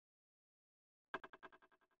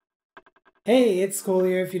Hey, it's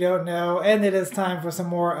Coolio if you don't know, and it is time for some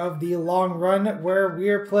more of the long run where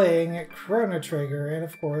we're playing Chrono Trigger, and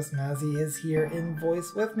of course Mazzy is here in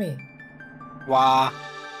voice with me. Wah.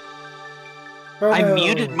 Chrono. I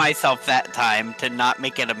muted myself that time to not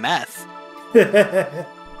make it a mess. Chrono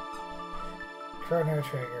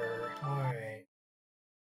Trigger, alright.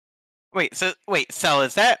 Cell,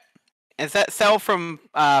 is that Cell from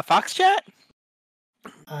Fox Chat?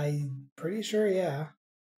 I'm pretty sure, yeah.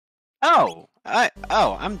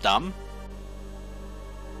 I'm dumb.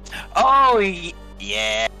 Oh,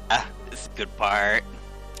 yeah, this is a good part.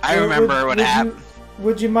 I remember what happened.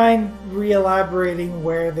 Would you mind re-elaborating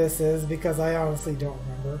where this is? Because I honestly don't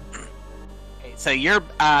remember. Okay, so you're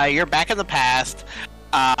back in the past,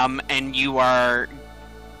 and you are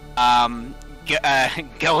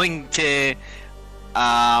going to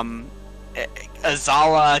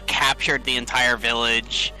Azala captured the entire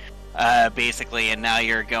village, basically, and now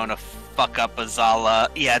you're going to fuck up Azala.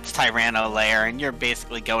 Yeah, it's Tyranno Lair, and you're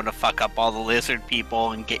basically going to fuck up all the lizard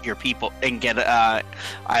people and get your people and get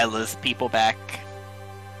Isla's people back.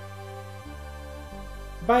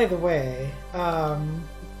 By the way,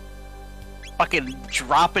 fucking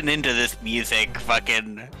dropping into this music,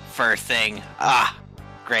 fucking first thing.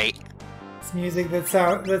 Great. It's music that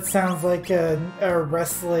sounds like a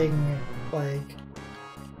wrestling, like.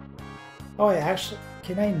 Oh,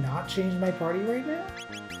 can I not change my party right now?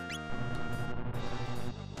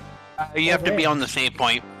 You have to be on the save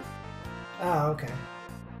point. Oh, okay.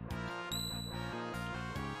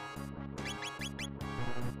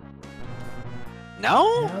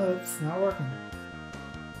 No? No, it's not working.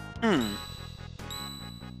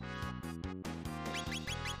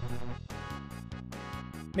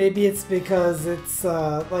 Maybe it's because it's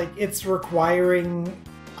like it's requiring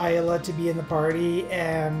Isla to be in the party,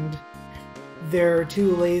 and they're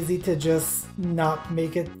too lazy to just not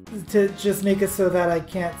make it so that I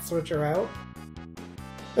can't switch her out.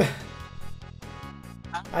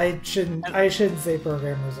 I shouldn't say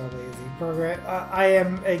programmers are lazy. I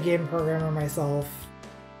am a game programmer myself.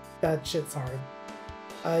 That shit's hard.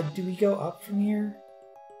 Do we go up from here?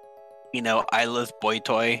 You know, Isla's boy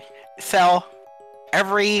toy. Cell.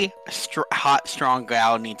 Every hot, strong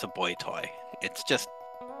gal needs a boy toy. It's just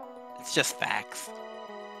facts.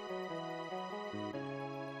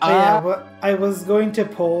 Yeah, but I was going to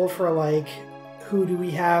poll for like, who do we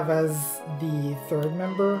have as the third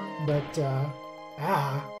member, but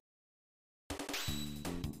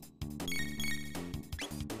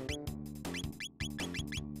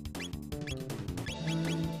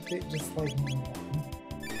just like me.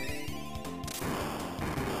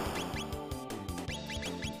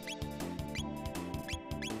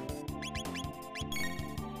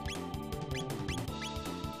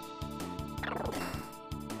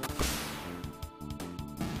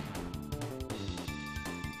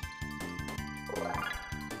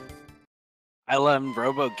 Isla and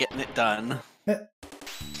Robo getting it done.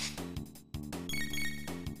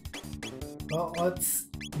 Well, let's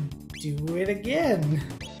do it again.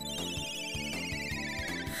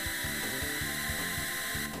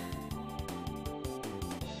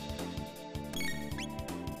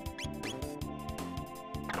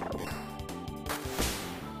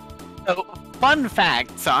 So, fun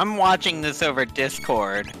fact, so I'm watching this over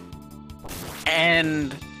Discord,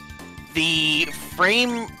 and the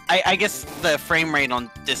frame, I guess the frame rate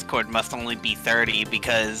on Discord must only be 30,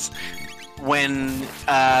 because when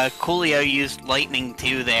Coolio used Lightning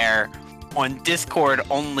 2 there, on Discord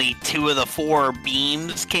only 2 of the 4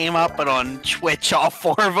 beams came up, but on Twitch all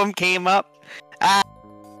 4 of them came up.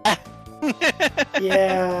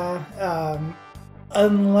 Yeah,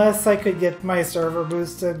 unless I could get my server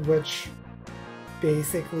boosted, which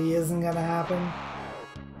basically isn't gonna happen.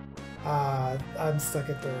 I'm stuck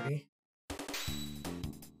at 30.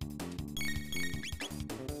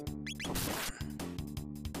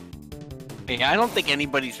 Yeah, I don't think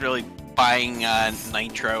anybody's really buying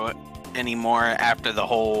Nitro anymore after the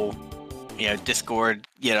whole, Discord,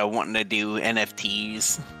 wanting to do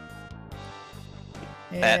NFTs.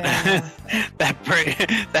 Yeah.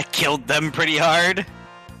 That killed them pretty hard.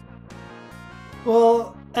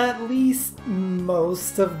 Well, at least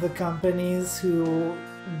most of the companies who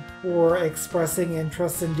were expressing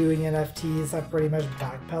interest in doing NFTs have pretty much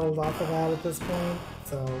backpedaled off of that at this point,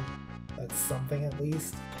 so that's something at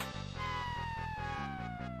least.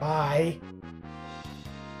 Bye.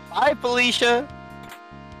 Bye, Felicia.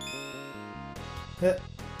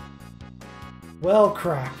 Well,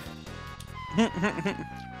 crap.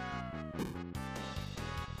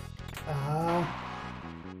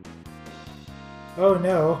 Oh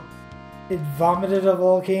no. It vomited a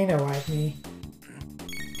volcano at me.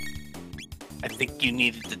 I think you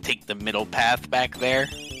needed to take the middle path back there.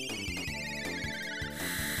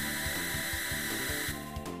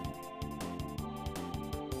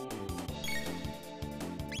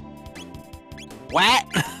 What?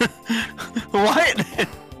 What?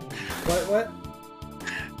 What?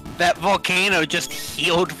 That volcano just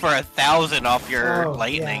healed for 1,000 off your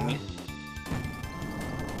lightning.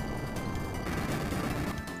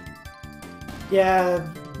 Yeah,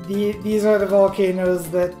 these are the volcanoes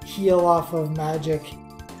that heal off of magic.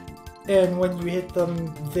 And when you hit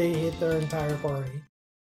them, they hit their entire party.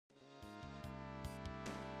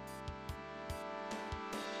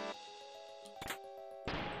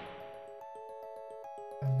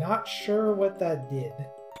 I'm not sure what that did.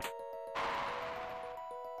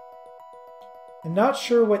 I'm not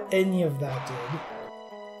sure what any of that did.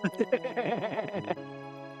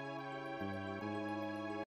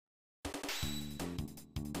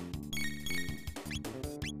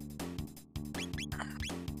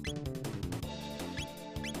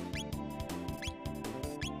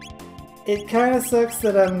 It kind of sucks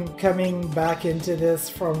that I'm coming back into this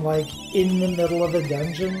from, like, in the middle of a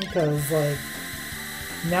dungeon, because, like,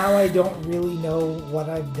 now I don't really know what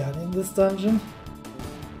I've done in this dungeon.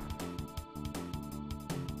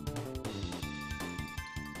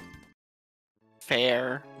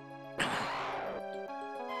 Fair.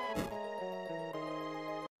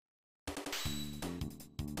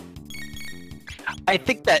 I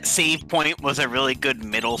think that save point was a really good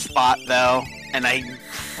middle spot, though, and I'm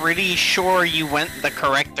pretty sure you went the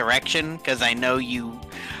correct direction, because I know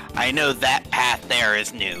that path there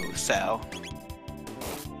is new, so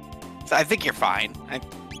I think you're fine.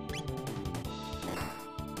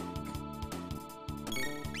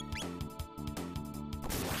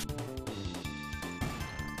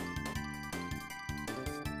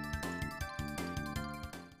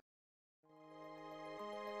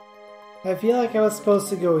 I feel like I was supposed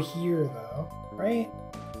to go here, though, right?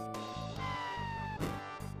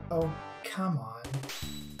 Oh, come on.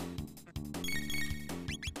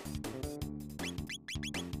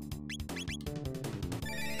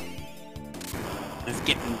 Just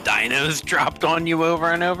getting dinos dropped on you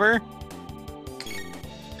over and over?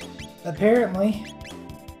 Apparently.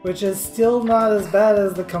 Which is still not as bad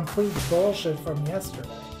as the complete bullshit from yesterday.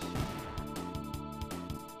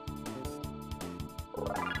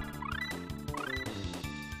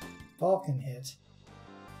 Falcon hit.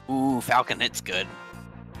 Ooh, Falcon hit's good.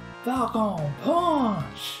 Falcon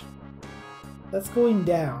punch! That's going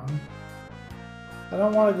down. I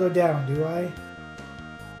don't want to go down, do I?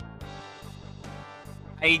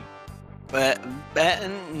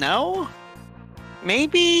 No?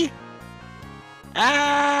 Maybe?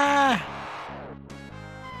 Ah!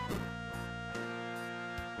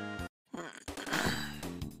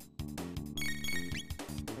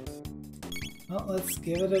 Well, let's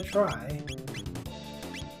give it a try.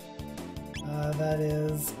 That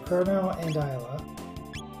is Chrono and Isla.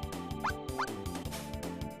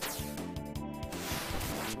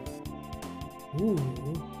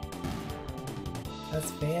 Ooh. That's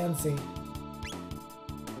fancy.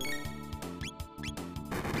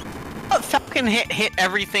 Oh, Falcon hit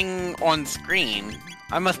everything on screen.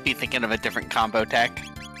 I must be thinking of a different combo tech.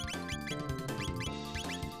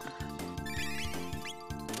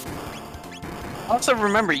 Also,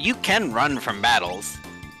 remember, you can run from battles.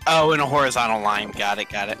 Oh, in a horizontal line. Got it.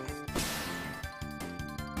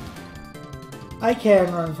 I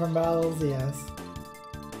can run from battles, yes.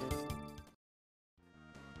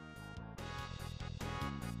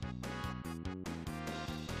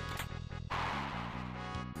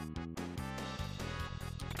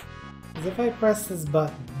 Because if I press this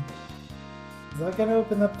button, is that going to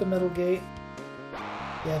open up the middle gate?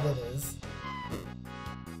 Yeah, that is.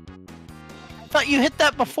 I thought you hit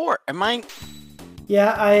that before. Am I...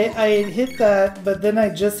 Yeah, I hit that, but then I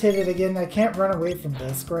just hit it again. I can't run away from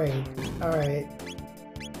this. Great. Alright.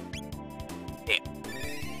 Yeah.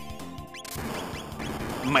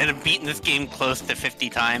 Might have beaten this game close to 50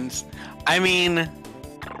 times. I mean...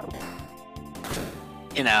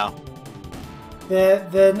 You know.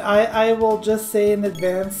 Then I will just say in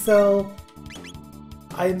advance, so...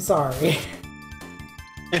 I'm sorry.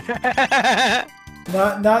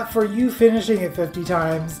 Not for you finishing it 50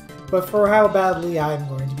 times, but for how badly I'm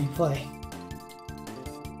going to be playing.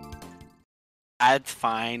 That's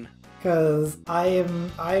fine. Because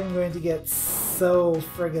I'm going to get so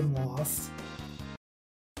friggin' lost.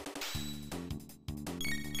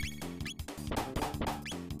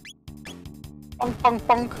 Bonk, bonk,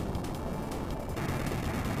 bonk.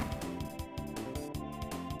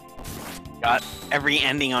 Got every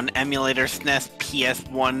ending on emulator, SNES,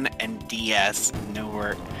 PS1, and DS.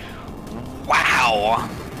 Nowhere. Wow!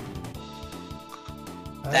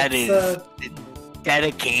 That That's, is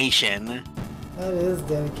dedication. That is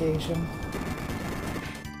dedication.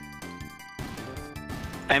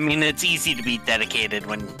 I mean, it's easy to be dedicated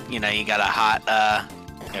when, you know, you got a hot,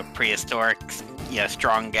 prehistoric,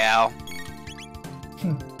 strong gal.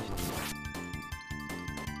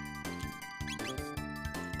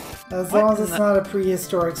 As long as it's not a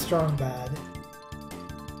prehistoric strong bad.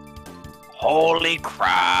 Holy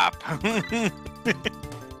crap.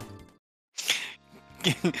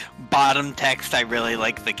 Bottom text, I really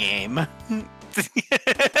like the game.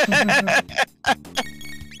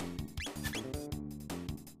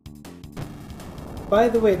 By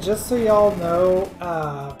the way, just so y'all know,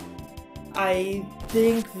 I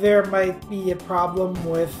think there might be a problem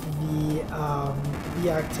with the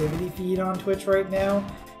activity feed on Twitch right now.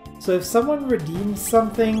 So if someone redeems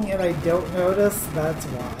something and I don't notice, that's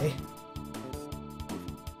why.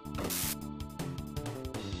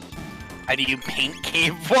 How do you paint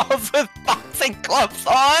cave walls with boxing gloves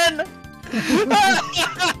on?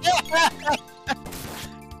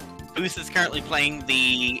 Boost is currently playing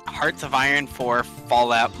the Hearts of Iron 4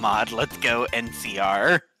 Fallout mod. Let's go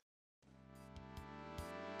NCR.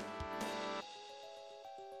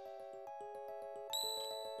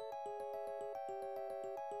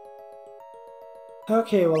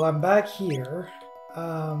 Okay, well I'm back here.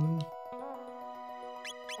 Well,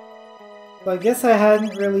 I guess I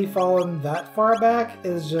hadn't really fallen that far back.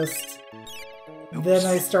 It's just... Oops. Then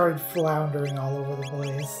I started floundering all over the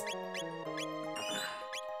place.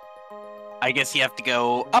 I guess you have to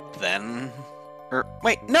go up then. Or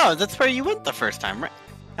wait, no, that's where you went the first time, right?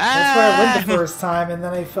 That's where I went the first time, and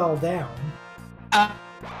then I fell down.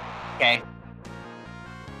 Okay.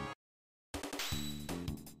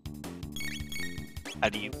 How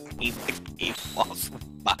do you paint the cave walls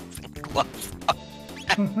with boxing gloves on?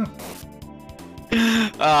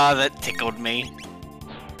 Ah, that tickled me.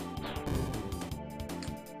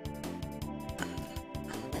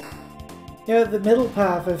 Yeah, the middle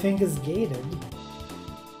path I think is gated.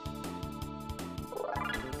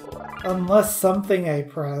 Unless something I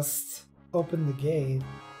pressed opened the gate.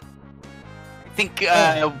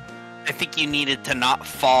 I think you needed to not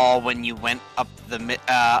fall when you went up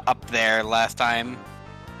up there last time.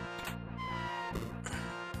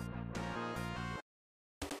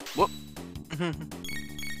 Whoop.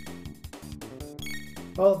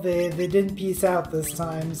 Well, they didn't peace out this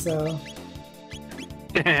time, so...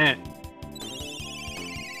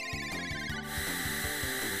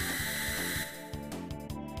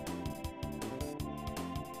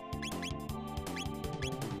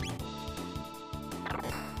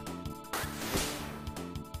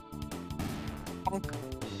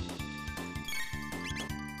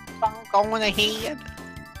 Going ahead.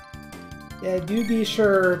 Yeah, do be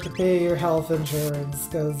sure to pay your health insurance,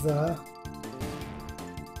 because,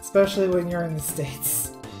 especially when you're in the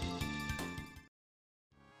States.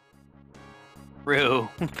 True.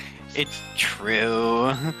 It's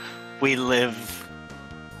true. We live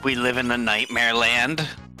in a nightmare land.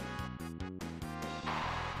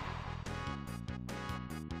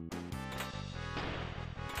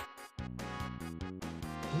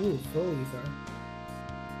 Ooh, full ether.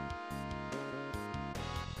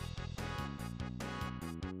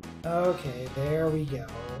 Okay, there we go.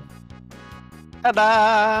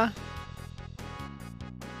 Ta-da!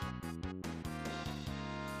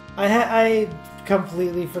 I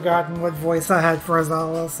completely forgotten what voice I had for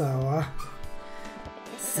Azala, so,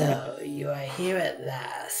 So, you are here at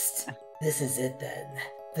last. This is it then.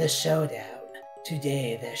 The showdown.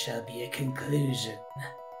 Today there shall be a conclusion.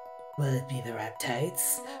 Will it be the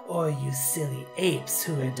reptites, or you silly apes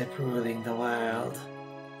who end up ruling the world?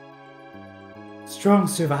 Strong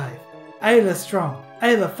survive. Ayla strong.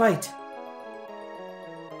 Ayla fight.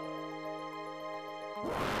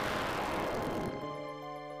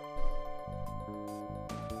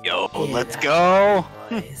 Yo, let's go!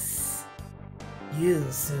 Boys.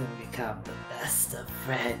 You'll soon become the best of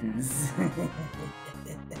friends.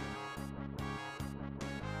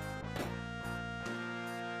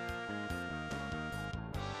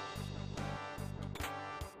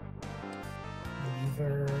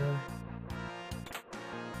 Either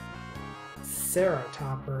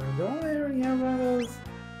Ceratopper. Don't I already have one of those?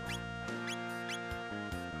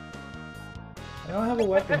 I don't have a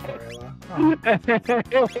weapon for Ayla. Oh.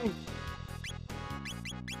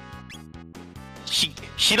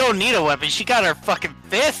 She don't need a weapon. She got her fucking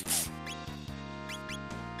fists.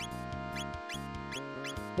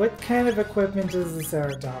 What kind of equipment is the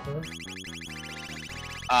Ceratopper?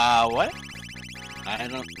 What? I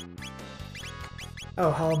don't...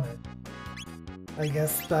 Oh, helmet. I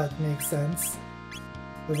guess that makes sense.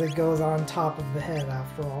 Because it goes on top of the head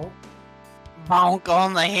after all. Bonk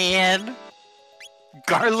on the head.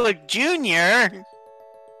 Garlic Jr.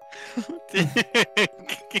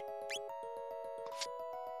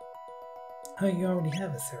 Oh, you already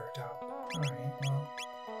have a Ceratop. Alright, well,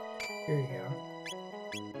 here you go.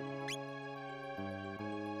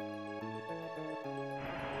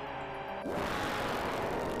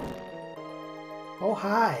 Oh,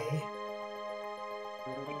 hi.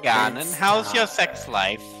 Ganon, how's your sex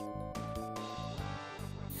life?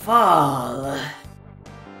 Fall.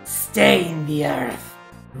 Stain the earth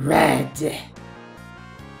red.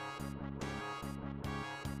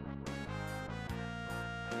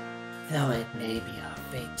 Though it may be our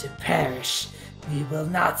fate to perish, we will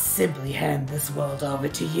not simply hand this world over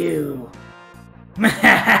to you.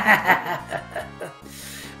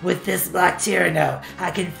 With this Black Tyranno, I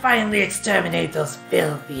can finally exterminate those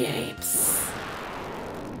filthy apes.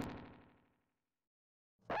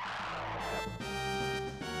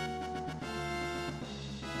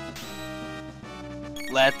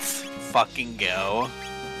 Let's fucking go.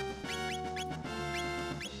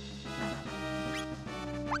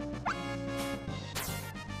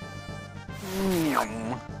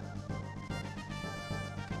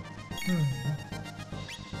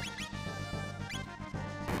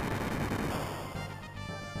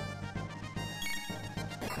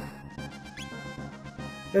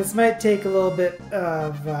 This might take a little bit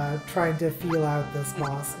of trying to feel out this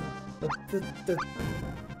boss. But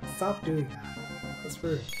stop doing that. That's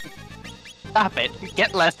rude. Stop it.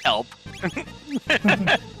 Get less help.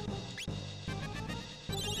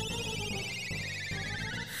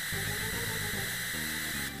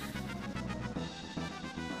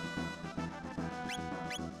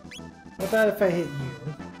 What about if I hit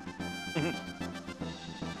you?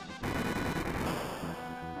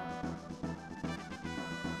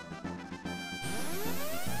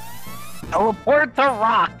 Teleport the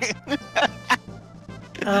rock!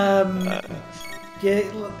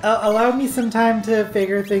 Allow me some time to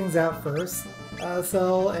figure things out first,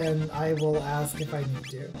 Cell, and I will ask if I need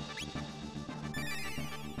to.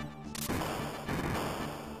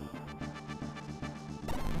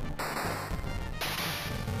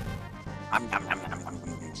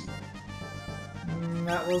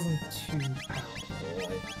 That wasn't too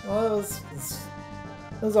powerful. Well, it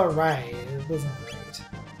was alright. It wasn't great.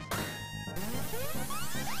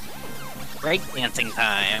 Breakdancing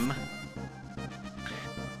time.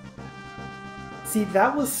 See,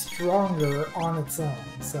 that was stronger on its own,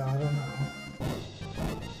 so I don't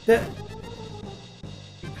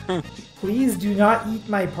know. Please do not eat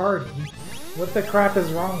my party. What the crap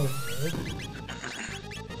is wrong with you?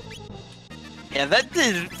 Yeah, that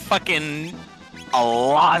did fucking a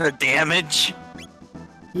lot of damage.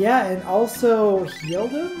 Yeah, and also healed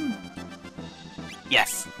him?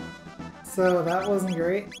 Yes. So that wasn't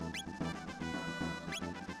great.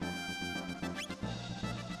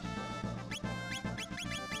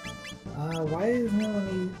 Why isn't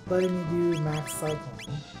it letting me do max cycling?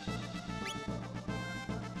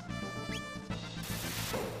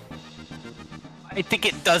 I think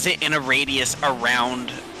it does it in a radius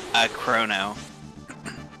around Chrono.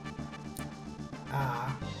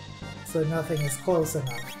 So nothing is close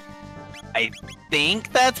enough. I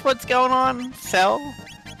think that's what's going on, Cell?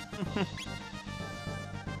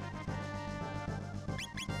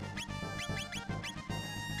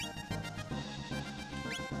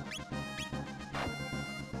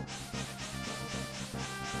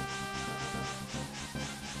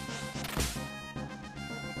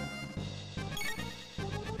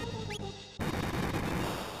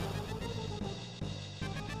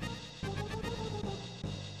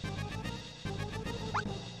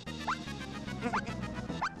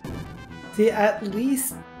 See, at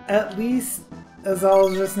least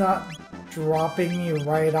Azel's just not dropping me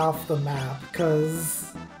right off the map,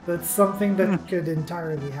 because that's something that could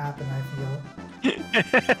entirely happen, I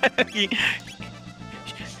feel.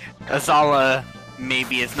 Azala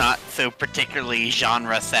maybe is not so particularly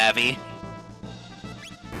genre savvy.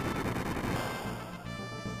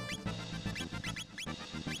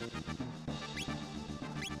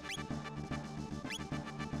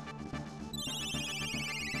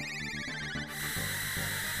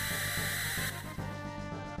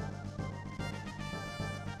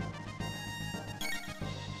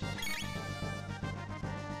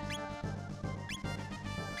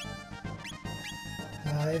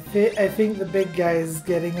 I think the big guy's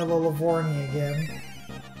getting a little horny again.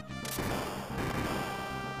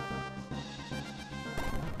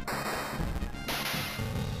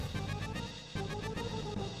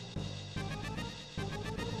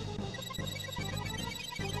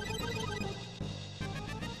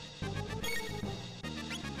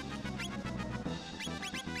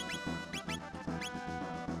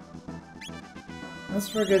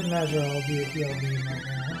 Just for good measure, I'll do a heal beam right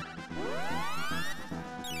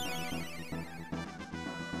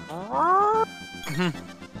now.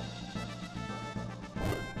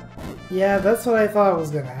 Yeah, that's what I thought was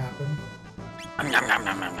gonna happen.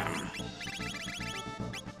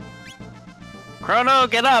 Chrono,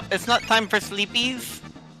 get up! It's not time for sleepies!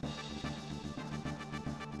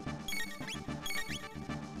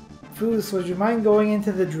 Foos, would you mind going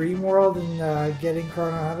into the dream world and getting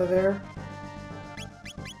Chrono out of there?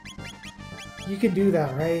 You can do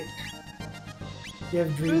that, right? You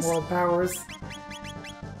have dream world powers?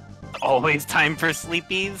 Always time for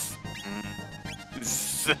sleepies?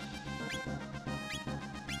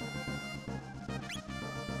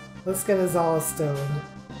 Let's get Azala stoned.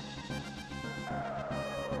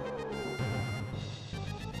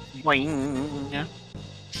 Boing.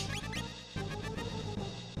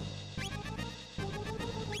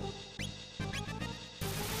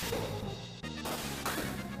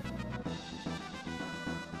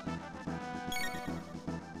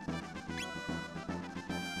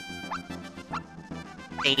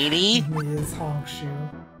 He is honk shoe.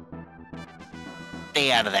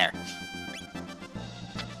 Stay out of there.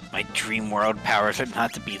 My dream world powers are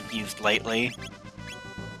not to be used lightly.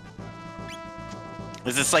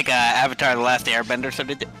 Is this like Avatar: The Last Airbender sort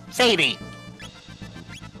of? Sadie!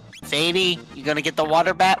 Sadie, you gonna get the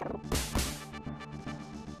water bat?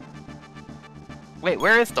 Wait,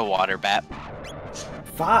 where is the water bat?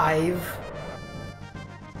 5?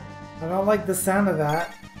 I don't like the sound of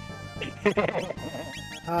that.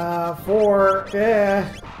 4. Yeah.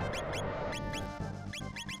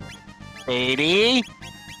 Sadie?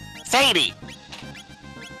 Sadie!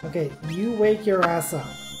 Okay, you wake your ass up.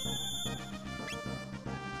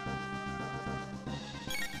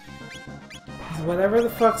 Whatever the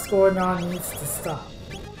fuck's going on needs to stop.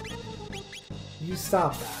 You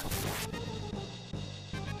stop that.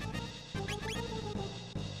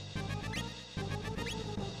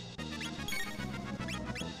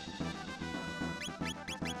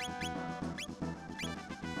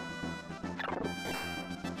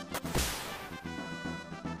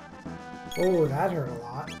 Oh, that hurt a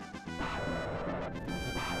lot.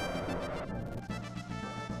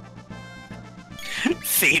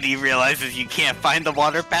 Sadie realizes you can't find the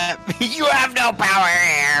water bat. You have no power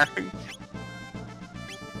here!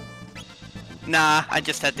 Nah, I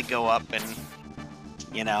just had to go up and,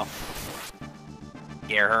 you know,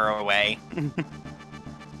 scare her away.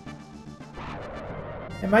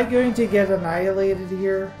 Am I going to get annihilated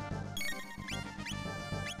here?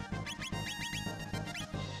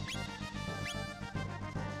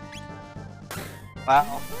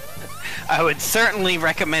 Well, I would certainly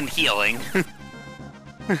recommend healing.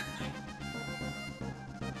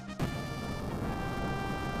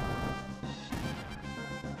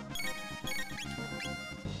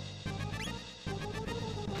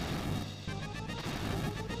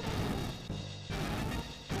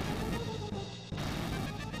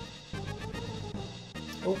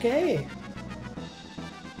 Okay.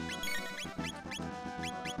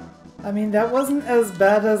 I mean, that wasn't as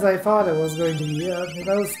bad as I thought it was going to be. I mean,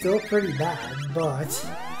 that was still pretty bad, but...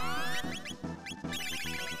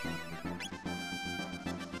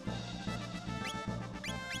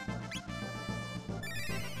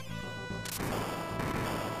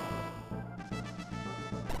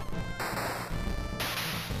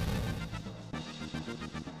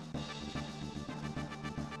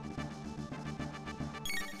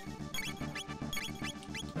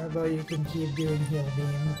 How about you can keep doing heal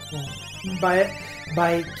beam? Well,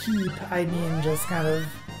 by keep, I mean just kind of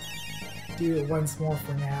do it once more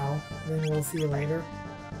for now. Then we'll see you later.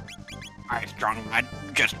 Alright, strong man.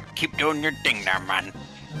 Just keep doing your thing there, man.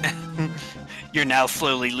 You're now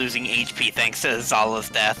slowly losing HP thanks to Zala's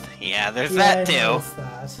death. Yeah, there's that too. I noticed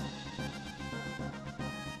that.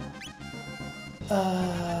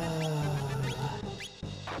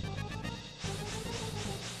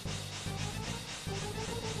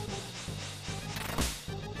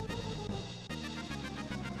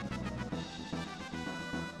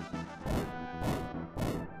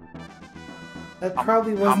 That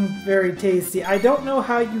probably wasn't very tasty. I don't know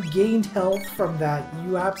how you gained health from that,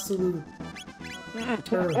 you absolute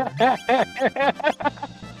turd.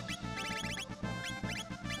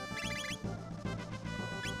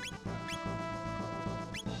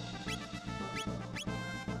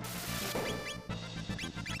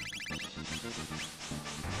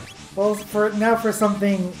 Well, for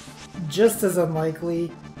something just as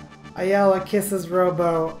unlikely, Ayala kisses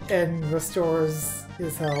Robo and restores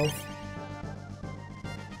his health.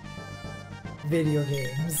 Video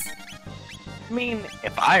games. I mean,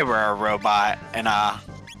 if I were a robot and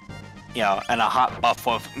you know, and a hot buff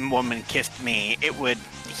woman kissed me, it would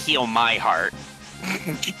heal my heart.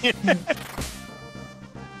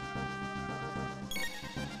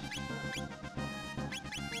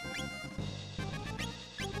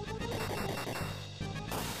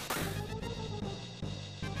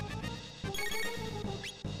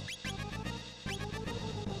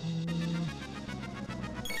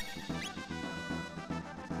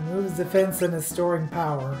 Moves defense and is storing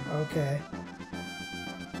power. Okay.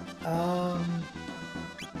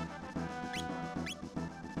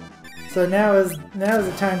 So now is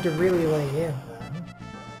the time to really lay in then.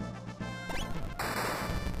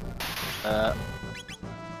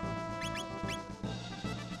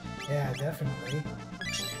 Yeah, definitely.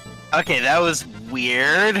 Okay, that was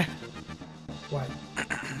weird. What?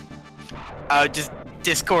 Just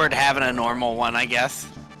Discord having a normal one, I guess.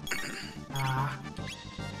 Ah.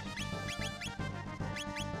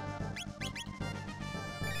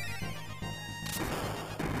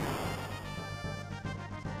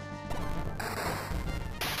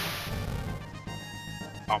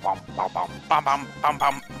 Bum, bum, bum, bum, bum, bum,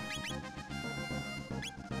 bum.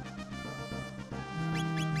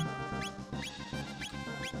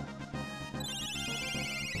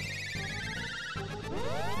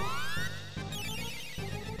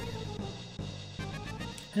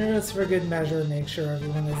 And just for good measure, make sure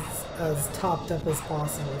everyone is as topped up as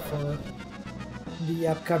possible for the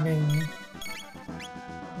upcoming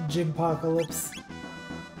Gympacalypse.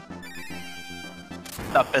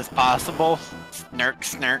 Up as possible. Snark,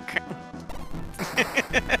 snark.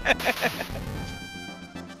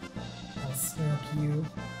 I'll snark you.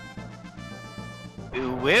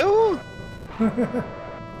 You will?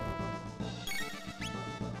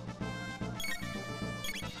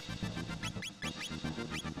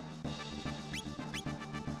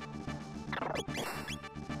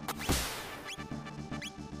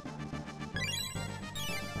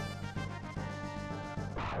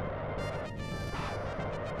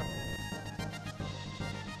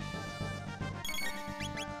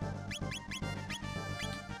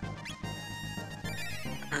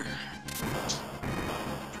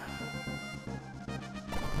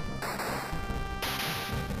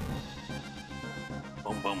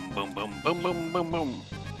 Boom, boom, boom, boom, boom, boom, boom, boom.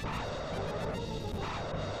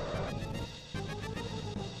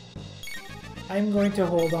 I'm going to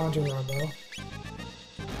hold on to Robo.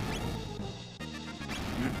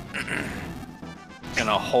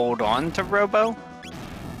 Gonna hold on to Robo?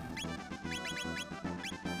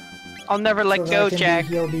 I'll never let So go, that can Jack.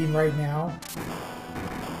 be heal beam right now.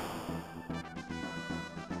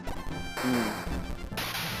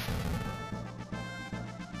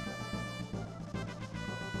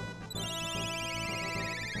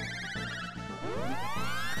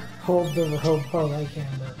 Hold the Robo like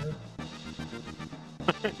hamburger.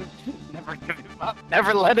 Never give him up.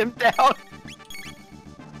 Never let him down.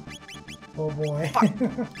 Oh boy.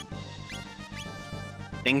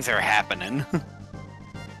 Things are happening.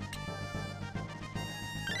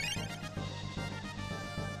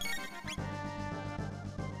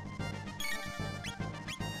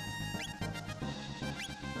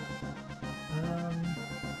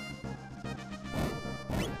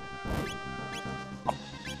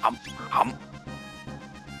 Hum.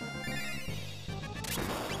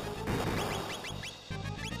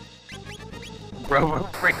 Robo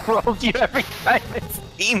rolls you every time this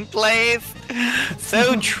team plays.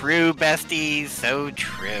 So true, besties. So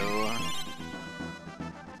true.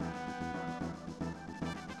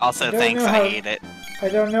 Also, thanks. I hate it. I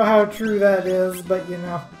don't know how true that is, but you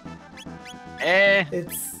know.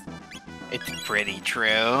 It's pretty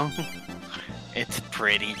true. It's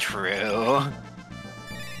pretty true.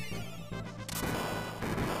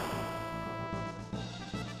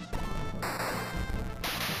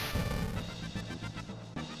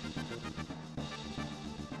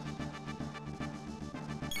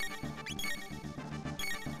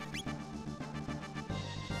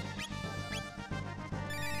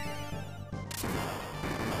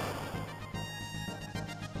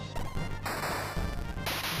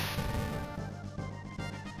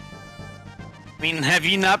 I mean, have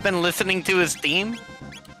you not been listening to his theme?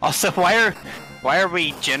 Also, why are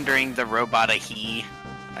we gendering the robot a he?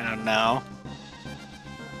 I don't know.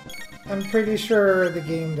 I'm pretty sure the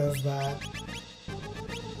game does that.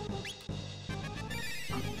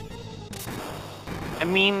 I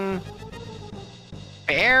mean,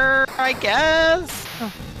 fair, I guess.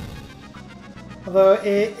 Although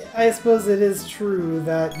I suppose it is true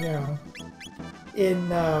that, you know,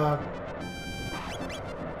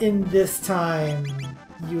 in this time,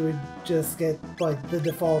 you would just get, like, the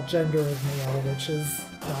default gender of male, which is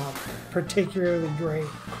not particularly great.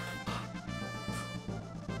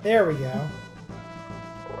 There we go.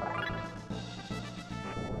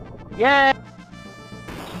 Yeah.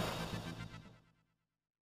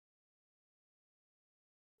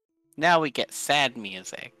 Now we get sad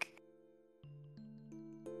music.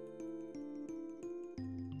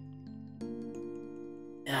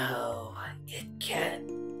 No, it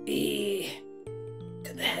can't be.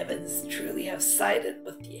 Could the heavens truly have sided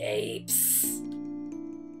with the apes?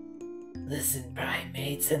 Listen,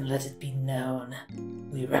 primates, and let it be known.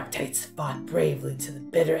 We reptites fought bravely to the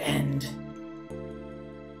bitter end.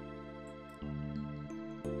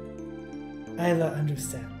 Isla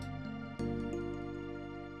understand.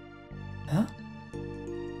 Huh?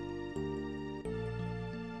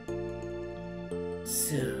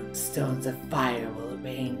 Soon stones of fire will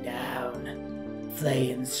rain down.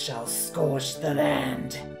 Flames shall scorch the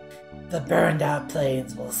land. The burned out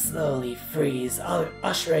plains will slowly freeze,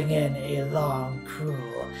 ushering in a long,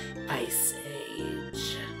 cruel ice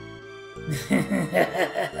age.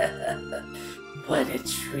 What a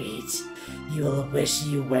treat. You'll wish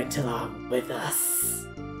you went along with us.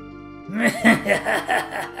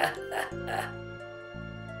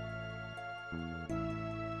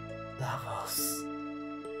 Lavos.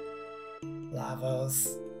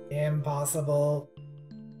 Lavos. Impossible.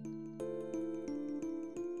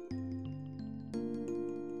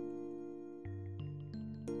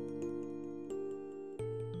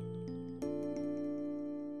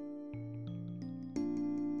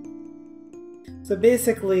 So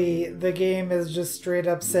basically, the game is just straight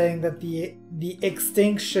up saying that the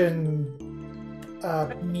extinction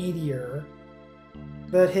meteor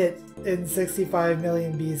that hit in 65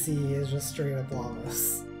 million BC is just straight up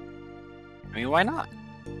Lavos. I mean, why not?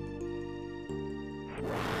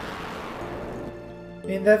 I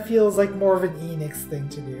mean, that feels like more of an Enix thing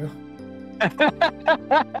to do.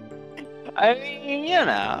 I mean, you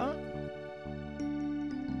know.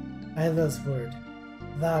 Isla's word.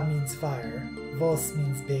 La means fire. Vos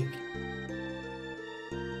means big.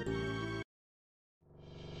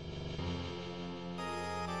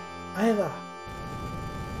 Isla.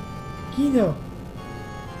 Kino.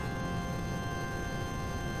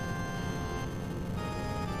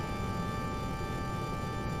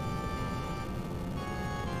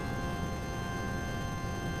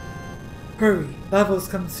 Hurry, Lavos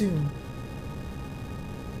come soon.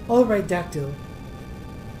 All right, Dactyl.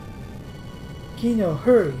 Kino,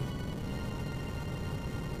 hurry.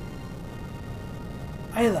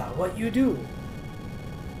 Isla, what you do?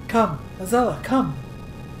 Come, Azala, come.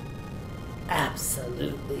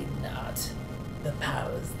 Absolutely not. The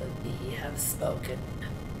powers that be have spoken.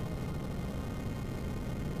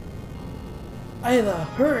 Isla,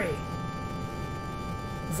 hurry.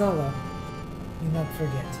 Azala, you not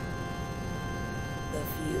forget. The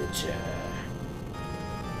future.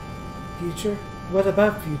 Future? What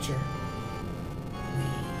about future? We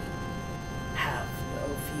have no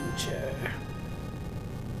future.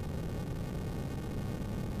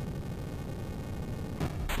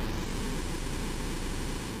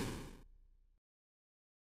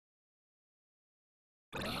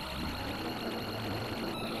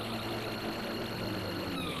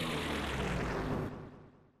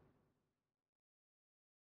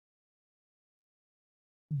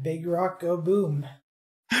 Big rock go boom.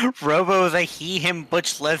 Robo is a he, him,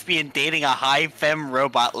 butch lesbian dating a high femme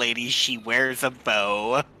robot lady. She wears a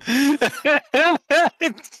bow.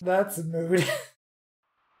 That's a mood.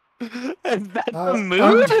 That's a I'm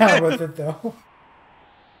mood? down with it though.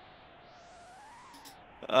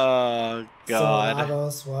 Oh, God. So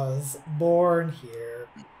Lavos was born here.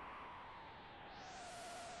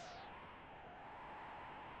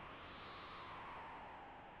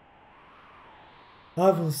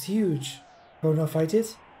 Lavos huge. Chrono fight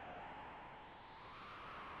it?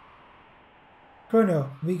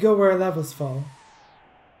 Chrono, we go where Lavos fall.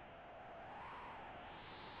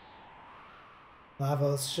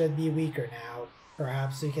 Lavos should be weaker now.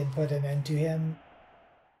 Perhaps we can put an end to him.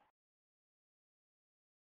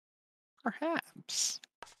 Perhaps.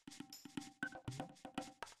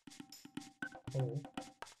 Oh.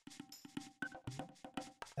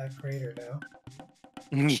 That crater though.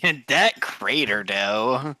 Yeah, that crater,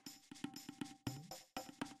 though.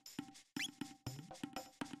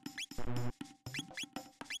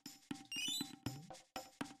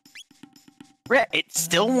 It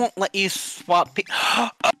still won't let you swap.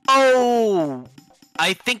 Oh!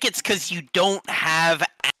 I think it's because you don't have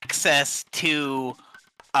access to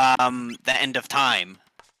the end of time.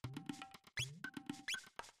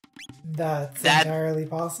 That's That- entirely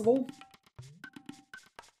possible.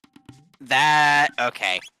 That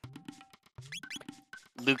okay.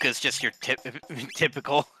 Luca's just your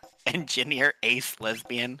typical engineer ace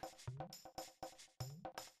lesbian.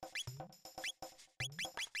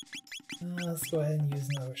 Let's go ahead and use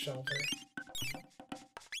another shelter.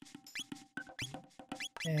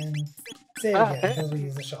 And say it again, because we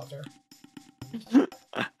use a shelter.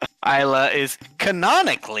 Isla is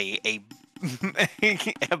canonically a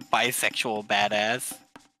bisexual badass.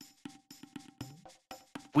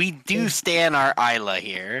 We do stan our Isla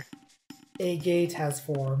here. A gate has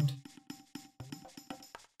formed.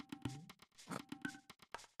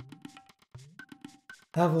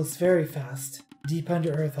 Lavos very fast, deep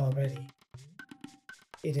under Earth already.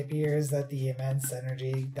 It appears that the immense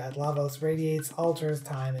energy that Lavos radiates alters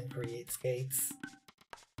time and creates gates.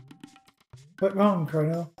 What wrong,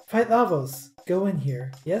 Chrono? Fight Lavos! Go in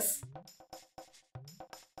here, yes?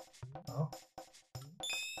 Oh.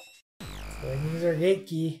 Let's go ahead and use our gate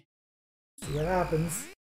key. See what happens.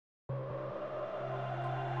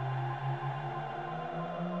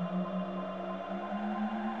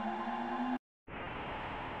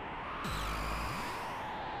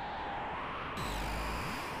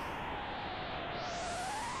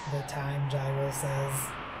 The time gyro says,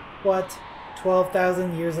 what?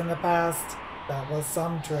 12,000 years in the past? That was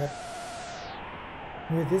some trip.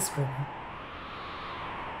 Near this room.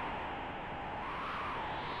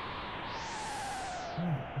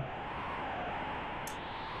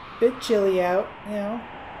 Bit chilly out, you know.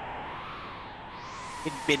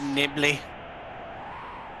 It's bit nibbly.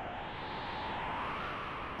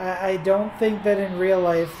 I don't think that in real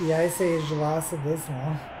life the Ice Age lasted this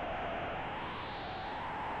long.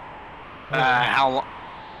 How long?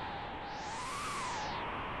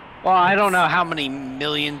 Well, I don't know how many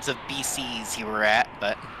millions of BCs you were at,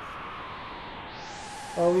 but...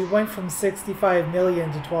 Well, we went from 65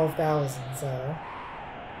 million to 12,000, so...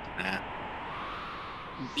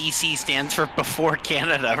 BC stands for before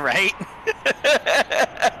Canada, right?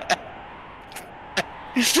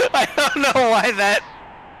 I don't know why that...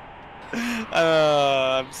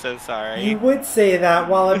 I'm so sorry. You would say that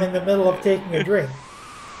while I'm in the middle of taking a drink.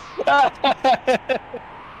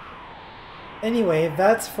 Anyway,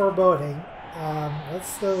 that's foreboding.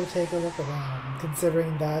 Let's go take a look around,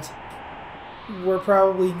 considering that we're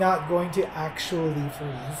probably not going to actually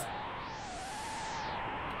freeze.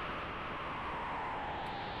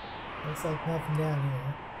 Looks like nothing down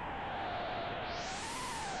here.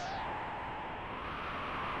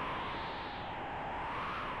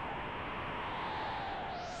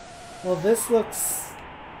 Well, this looks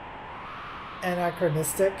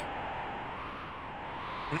anachronistic.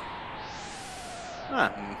 Huh.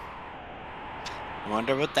 I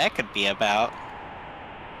wonder what that could be about.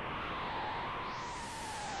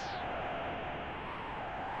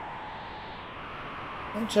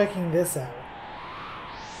 I'm checking this out.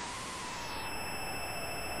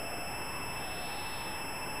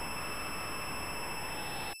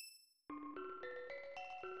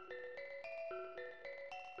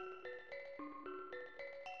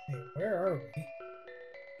 Hey, where are we?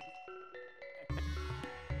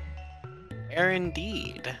 Where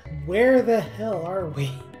indeed? Where the hell are we?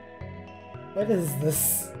 What is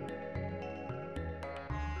this?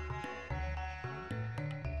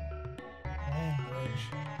 Language.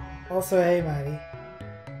 Also, hey, Maddie.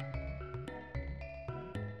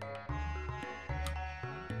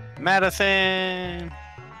 Madison!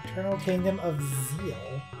 Eternal Kingdom of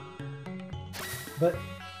Zeal. But...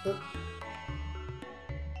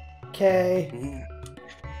 Okay.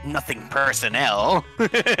 Nothing personnel.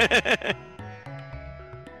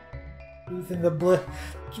 Truth in the bliss.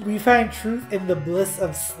 We find truth in the bliss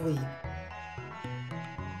of sleep.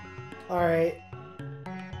 Alright.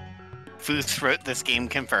 Foos wrote this game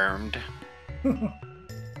confirmed.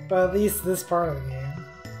 But at least this part of the game.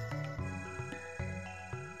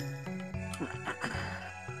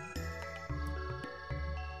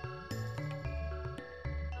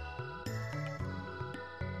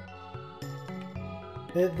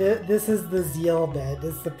 This is the Zeal bed.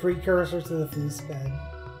 It's the precursor to the Foos bed.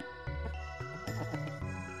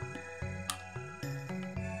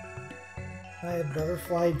 I a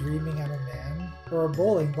butterfly dreaming I'm a man? Or a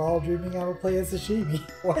bowling ball dreaming I will play as a sashimi?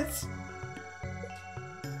 What?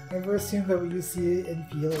 Never assume that what you see and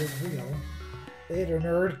feel is real. Later,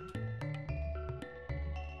 nerd.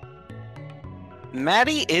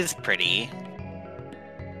 Maddie is pretty.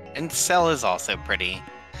 And Cell is also pretty.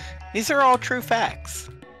 These are all true facts.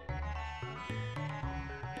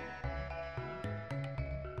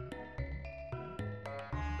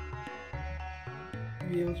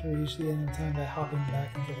 Be able to reach the end of time by hopping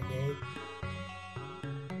back into the gate.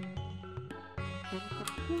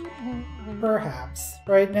 Perhaps.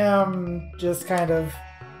 Right now I'm just kind of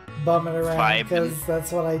bumming around Vibing. because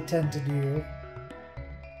that's what I tend to do.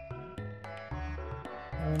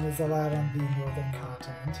 No one is allowed on the northern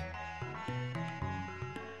continent.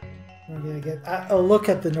 We're gonna get a look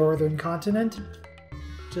at the northern continent.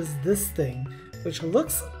 Just this thing, which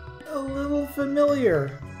looks a little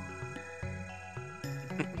familiar.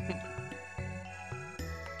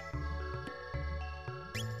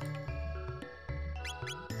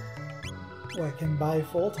 Oh, I can buy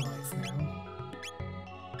full ties now.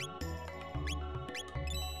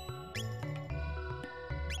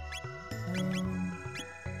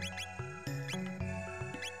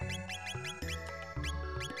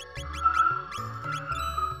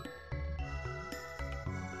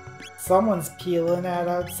 Someone's peeling at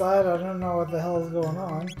outside. I don't know what the hell is going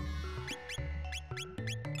on.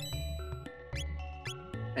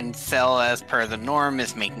 And Cell, as per the norm,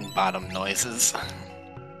 is making bottom noises.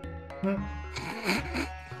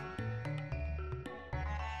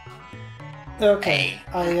 Okay.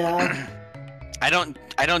 Hey. I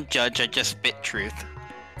don't judge. I just spit truth.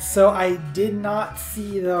 So I did not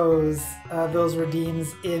see those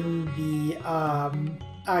redeems in the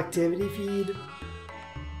activity feed.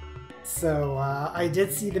 So I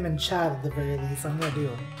did see them in chat at the very least. I'm gonna do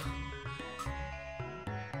them.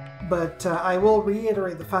 But I will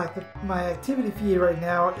reiterate the fact that my activity feed right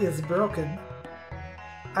now is broken.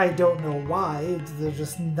 I don't know why. There's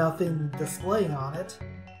just nothing displaying on it.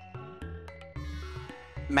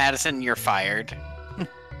 Madison, you're fired.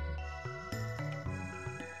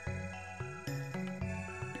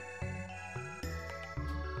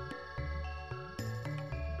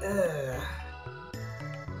 Ugh.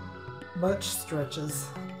 Much stretches.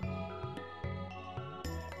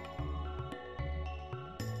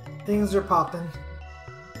 Things are popping.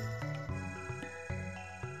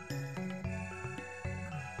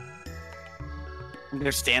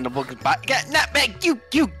 Understandable. Goodbye. Nutmeg, you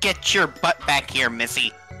get your butt back here,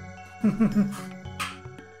 Missy.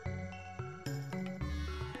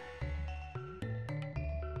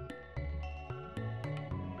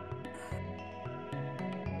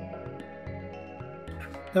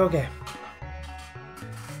 Okay.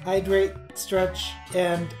 Hydrate, stretch,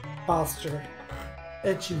 and posture.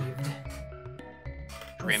 Achieved.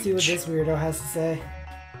 Let's see what this weirdo has to say.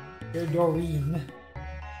 You're Doreen.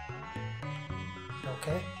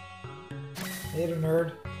 Okay. Later,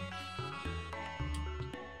 nerd.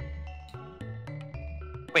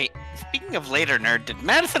 Wait, speaking of later, nerd, did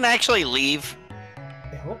Madison actually leave?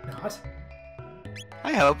 I hope not.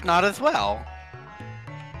 I hope not as well.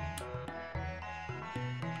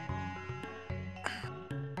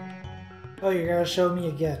 Oh, you're gonna show me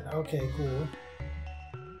again. Okay, cool.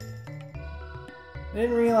 I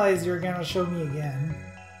didn't realize you were gonna show me again.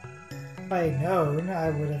 If I had known, I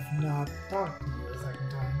would have not talked to you a second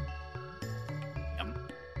time.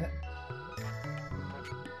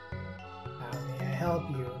 How may I help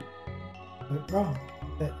you? What's wrong?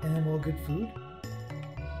 That animal good food?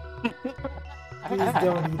 Please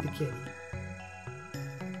don't eat the kitty.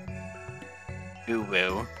 Ooh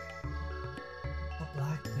woo. A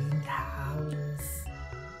black-winged howls.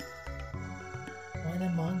 One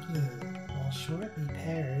among you will shortly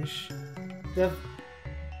perish. The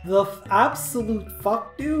absolute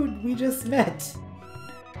fuck dude we just met.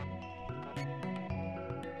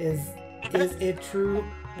 Is it true?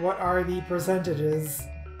 What are the percentages?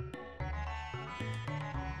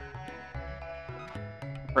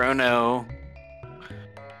 Chrono.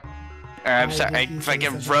 Or I'm sorry, if I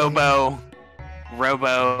get Robo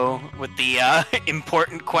with the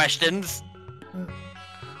important questions.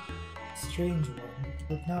 Strange one,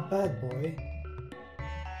 but not bad, boy.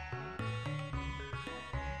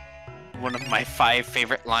 One of my 5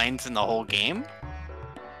 favorite lines in the whole game.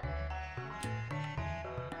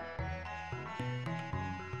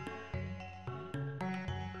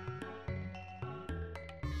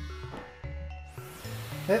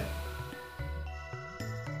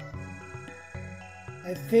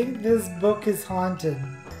 I think this book is haunted.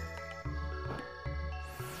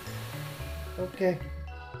 Okay.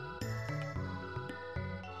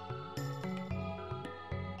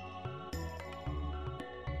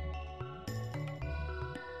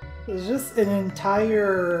 There's just an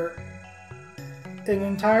entire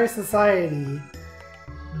society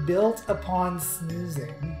built upon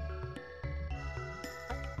snoozing.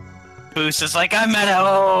 Boost is like, I'm at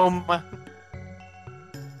home!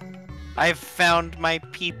 I've found my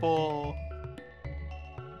people.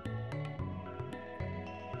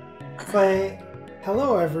 It's like,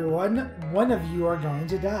 hello everyone, one of you are going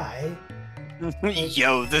to die.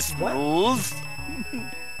 Yo, this what? rules.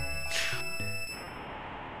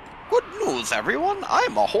 Good news, everyone.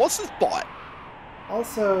 I'm a horse's butt.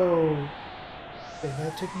 Also, wait,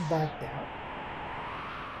 that took me back down.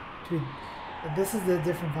 This is a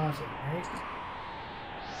different fountain, right?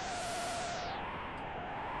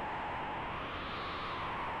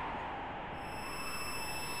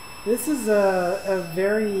 This is a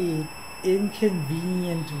very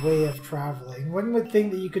inconvenient way of traveling. One would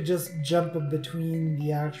think that you could just jump in between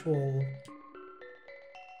the actual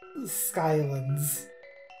skylands.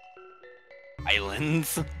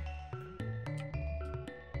 Islands.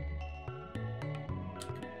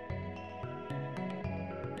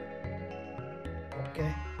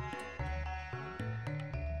 Okay.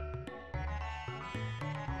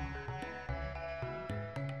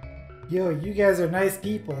 Yo, you guys are nice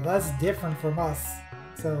people. That's different from us.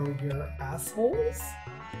 So you're assholes?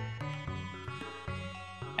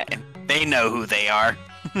 They know who they are.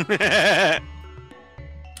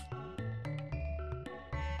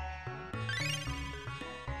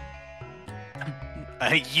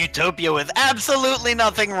 A utopia with absolutely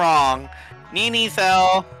nothing wrong. Nini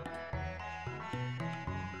Cell.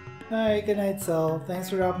 Alright, good night, Cell. Thanks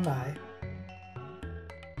for dropping by.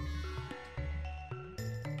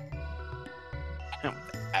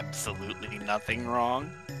 Absolutely nothing wrong.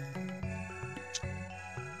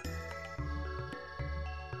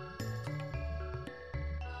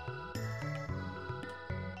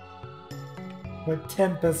 What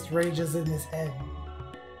tempest rages in his head?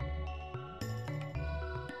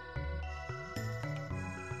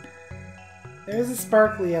 There's a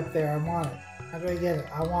sparkly up there. I want it. How do I get it?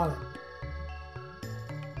 I want it.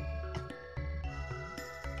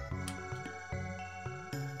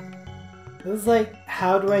 This is like,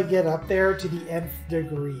 how do I get up there to the nth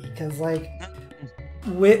degree? Because like,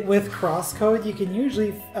 with crosscode, you can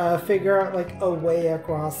usually figure out like a way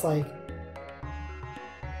across like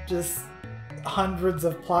just hundreds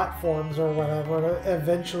of platforms or whatever to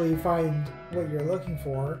eventually find what you're looking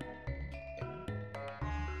for.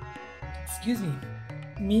 Excuse me.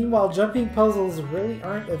 Meanwhile, jumping puzzles really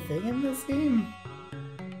aren't a thing in this game.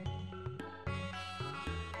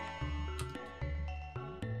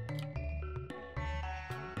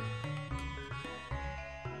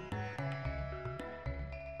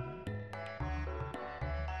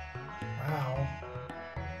 Wow.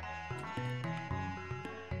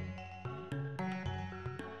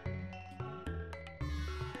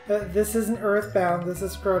 This isn't Earthbound, this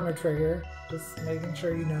is Chrono Trigger. Just making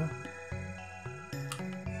sure you know.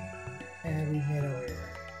 And we made our way there.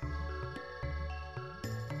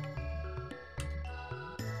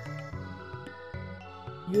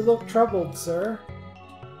 You look troubled, sir.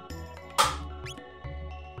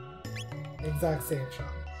 Exact same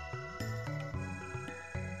shot.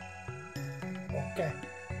 Okay.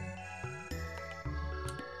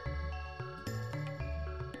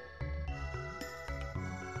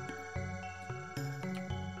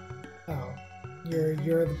 Oh,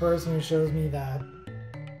 you're the person who shows me that.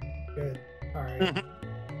 Good. All right.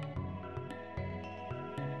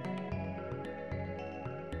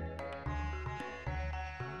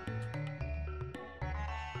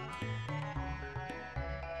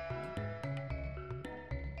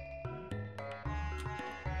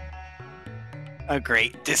 Oh,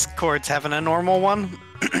 great. Discord's having a normal one.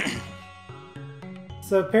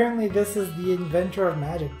 So apparently this is the inventor of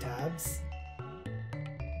magic tabs.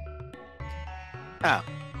 Oh.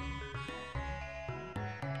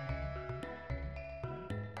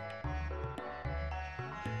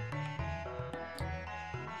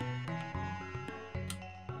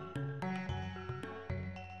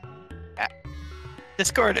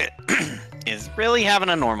 Discord is really having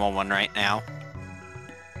a normal one right now.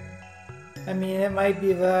 I mean, it might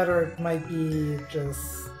be that, or it might be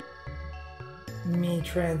just me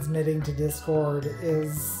transmitting to Discord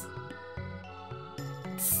is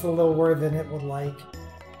slower than it would like.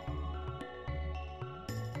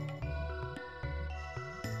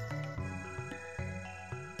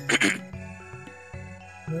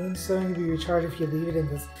 Moonstone can be recharged if you leave it in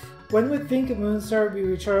this. One would think a moonstone would be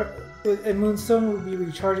recharged. A moonstone would be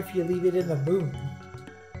recharged if you leave it in the moon.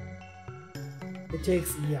 It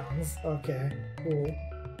takes eons. Okay, cool.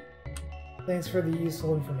 Thanks for the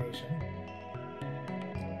useful information.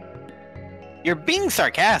 You're being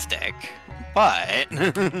sarcastic, but...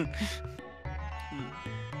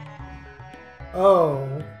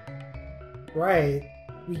 Oh, right.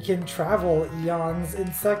 We can travel eons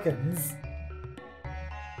in seconds.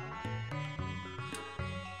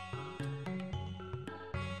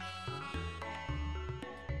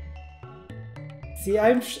 See,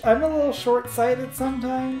 I'm a little short-sighted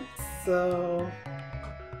sometimes, so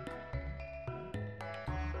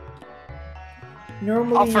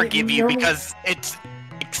normally I'll forgive you because it's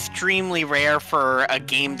extremely rare for a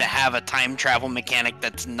game to have a time travel mechanic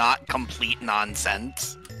that's not complete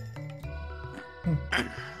nonsense.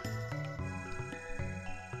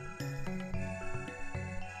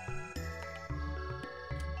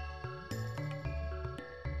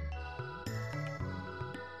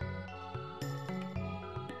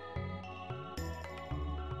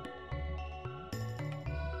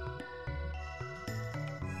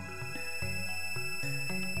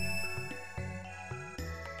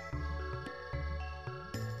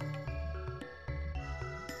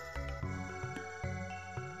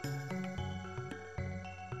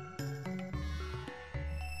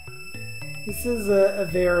 This is a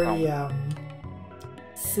very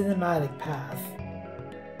cinematic path.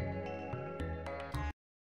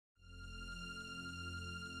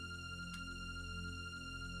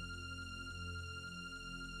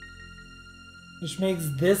 Which makes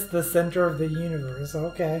this the center of the universe,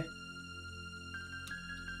 okay.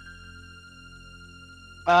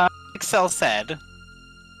 Excel said,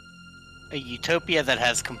 a utopia that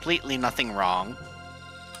has completely nothing wrong.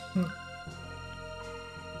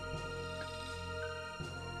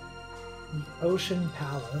 The Ocean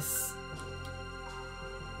Palace.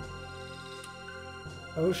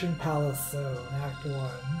 Ocean Palace Zone, Act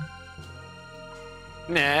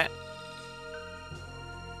 1. Nah.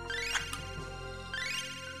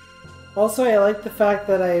 Also, I like the fact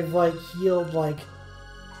that I've, like, healed, like,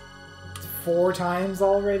 4 times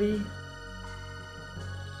already.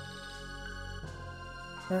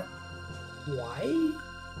 Why?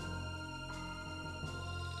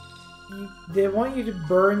 They want you to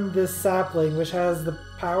burn this sapling, which has the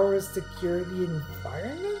powers to cure the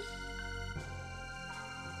environment?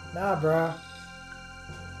 Nah, bruh.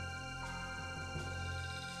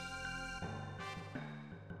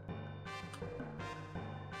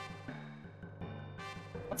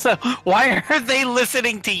 So, why are they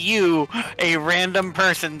listening to you, a random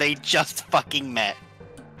person they just fucking met?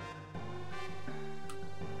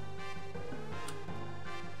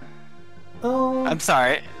 Oh. I'm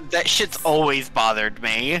sorry, that shit's always bothered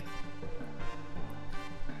me.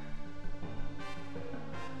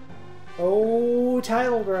 Oh,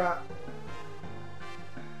 title drop.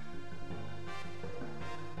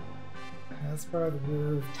 That's part of the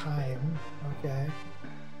River of Time. Okay.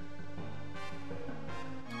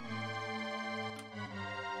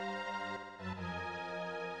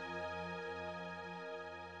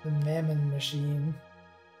 The Mammon Machine.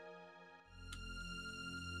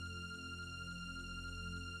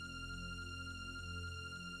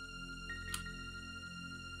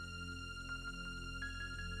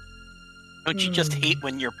 Don't you just hate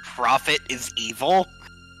when your prophet is evil?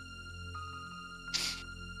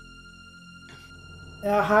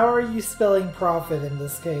 Now, how are you spelling profit in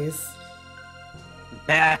this case?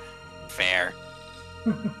 Nah, fair.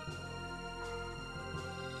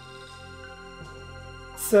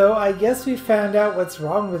 So, I guess we found out what's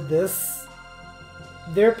wrong with this.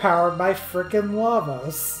 They're powered by frickin'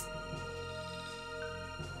 Lavos.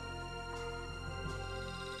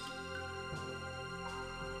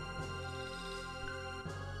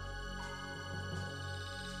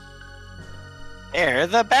 They're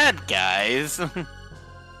the bad guys.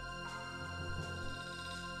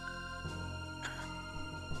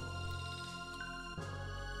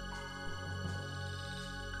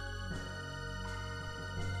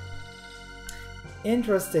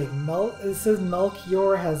 Interesting. It says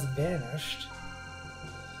Melchior has vanished.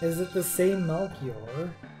 Is it the same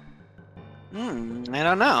Melchior? I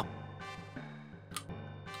don't know.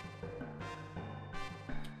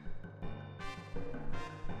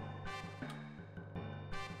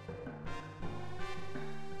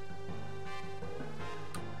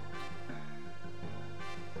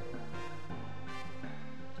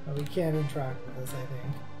 Oh, we can't interact with this, I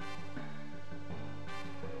think.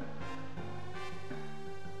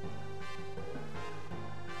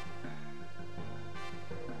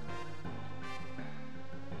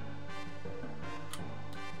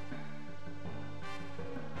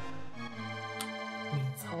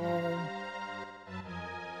 Queen's Hall.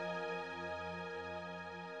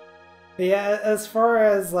 But yeah, as far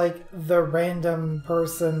as like the random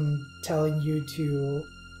person telling you to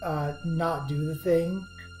not do the thing,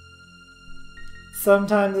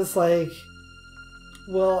 sometimes it's like,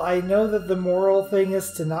 well, I know that the moral thing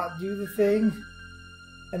is to not do the thing,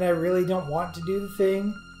 and I really don't want to do the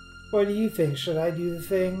thing. What do you think? Should I do the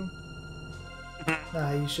thing?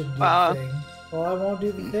 Nah, you shouldn't do the thing. Well, I won't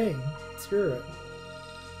do the thing. Screw it.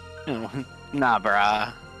 Nah,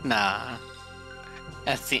 bruh. Nah.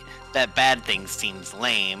 That bad thing seems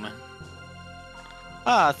lame.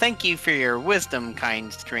 Thank you for your wisdom,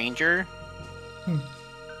 kind stranger.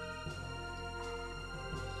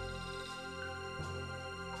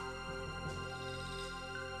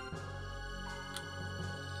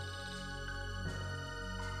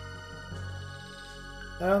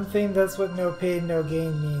 I don't think that's what no pain, no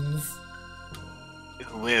gain means.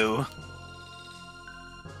 Woo.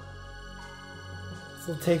 This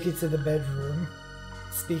will take you to the bedroom.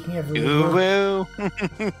 Speaking of Woo.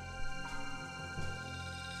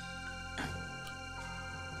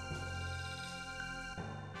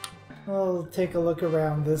 I'll take a look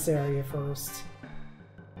around this area first.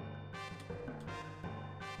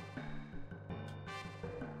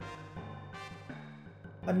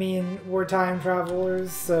 I mean, we're time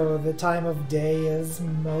travelers, so the time of day is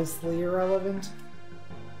mostly irrelevant.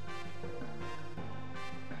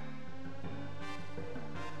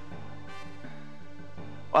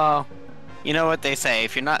 Well, you know what they say,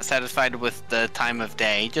 if you're not satisfied with the time of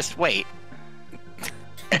day, just wait.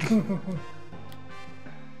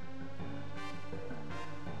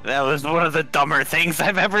 That was one of the dumber things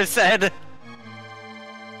I've ever said.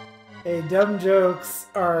 Hey, dumb jokes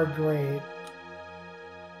are great.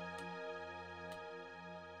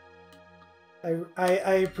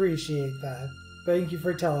 I appreciate that. Thank you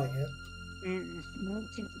for telling it.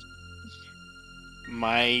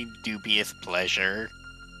 My dubious pleasure.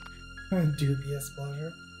 Dubious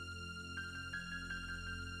pleasure.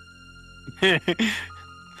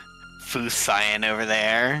 Fusayan over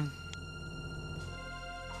there.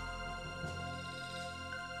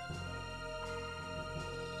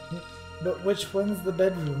 But which one's the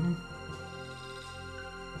bedroom?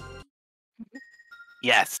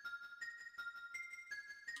 Yes.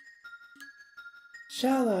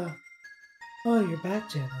 Shala! Oh, you're back,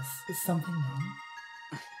 Janice. Is something wrong?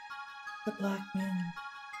 The black man.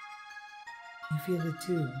 You feel it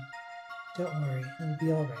too. Don't worry, it'll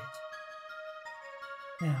be alright.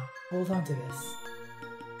 Now, hold on to this.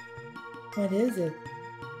 What is it?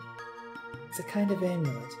 It's a kind of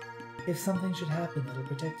amulet. If something should happen, it'll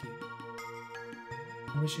protect you.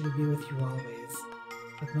 I wish it would be with you always,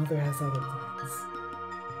 but Mother has other plans.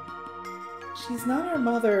 She's not our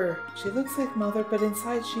mother. She looks like Mother, but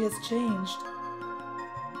inside she has changed.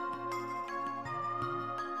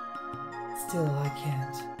 Still, I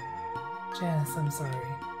can't. Janice, I'm sorry.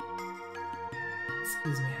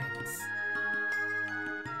 Excuse me, Highness.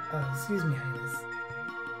 Excuse me, Highness.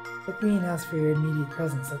 The Queen asked for your immediate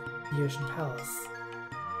presence at the Ocean Palace.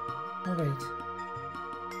 Alright.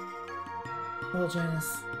 Well,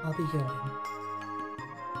 Janice, I'll be going.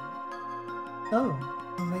 Oh,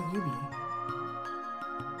 who might you be?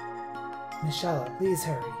 Nishala, please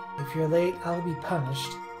hurry. If you're late, I'll be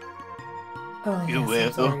punished. Oh, You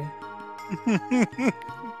yes, will. I'm sorry.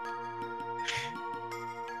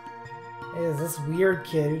 Hey, is this weird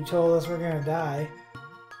kid who told us we're gonna die?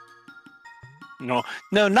 No,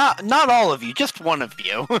 not all of you, just one of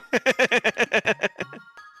you.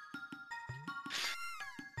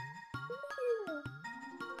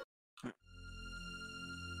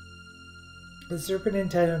 The Super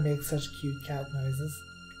Nintendo makes such cute cat noises.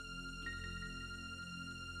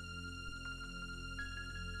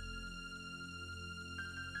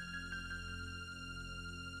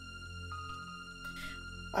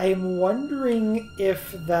 I'm wondering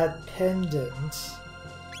if that pendant...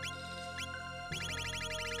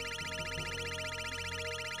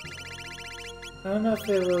 I don't know if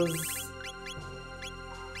it was...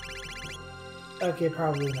 Okay,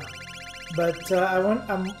 probably not. But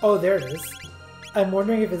oh, there it is. I'm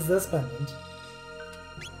wondering if it's this pendant.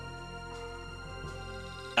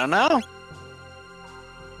 I don't know.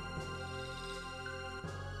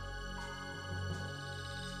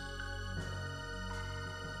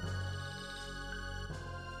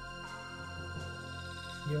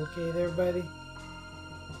 You okay there, buddy?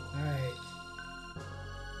 Alright.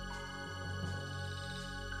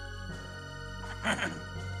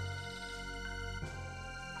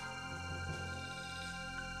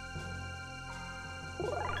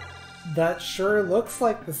 That sure looks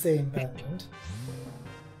like the same pendant.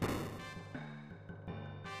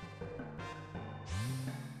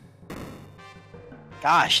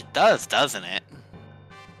 Gosh, it does, doesn't it?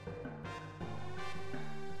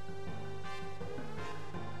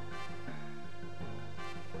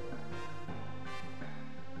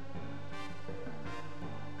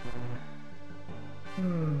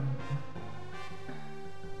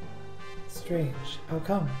 Strange. How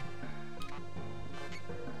come?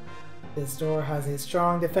 This door has a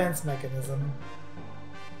strong defense mechanism.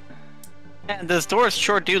 And those doors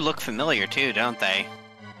sure do look familiar too, don't they?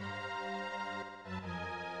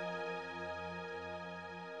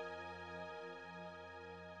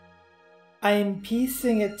 I'm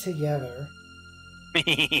piecing it together.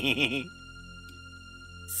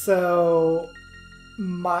 So,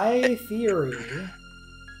 my theory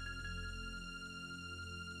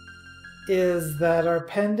is that our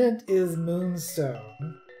pendant is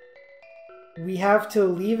Moonstone. We have to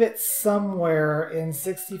leave it somewhere in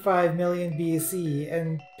 65 million BC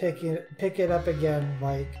and pick it up again,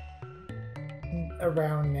 like,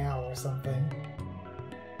 around now or something.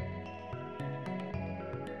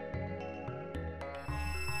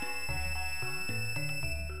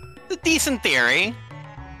 A decent theory.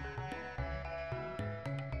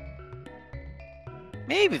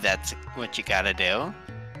 Maybe that's what you gotta do.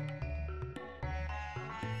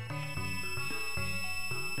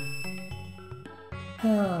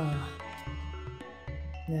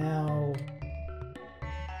 Now,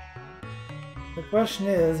 the question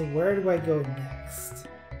is, where do I go next?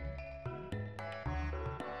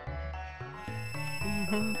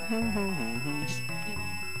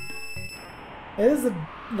 It is the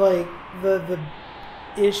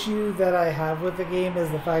issue that I have with the game is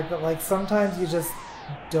the fact that like sometimes you just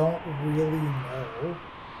don't really know.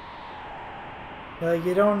 Like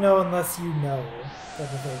you don't know unless you know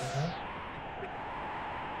type of thing, you know?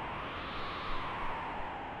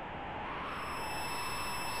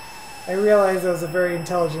 I realize that was a very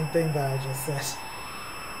intelligent thing that I just said.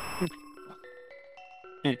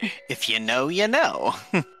 If you know, you know.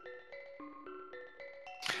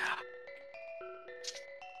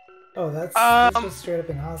 Oh, this was straight up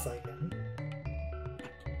in Hasa again.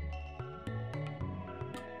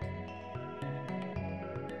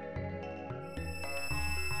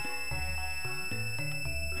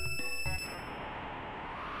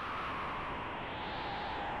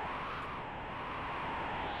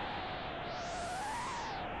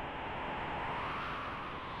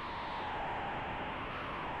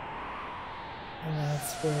 And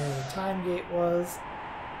that's where the time gate was.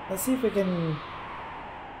 Let's see if we can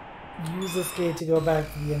use this gate to go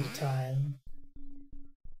back to the end of time.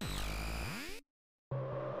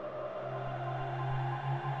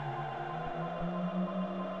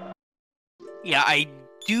 Yeah, I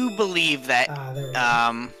do believe that There we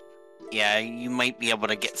go. yeah, you might be able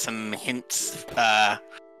to get some hints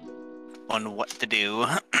on what to do.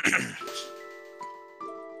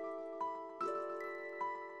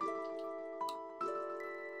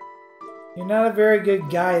 You're not a very good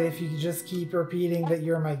guide if you just keep repeating that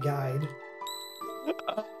you're my guide.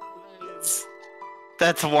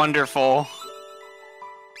 That's wonderful.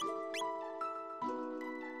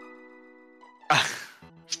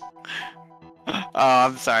 Oh,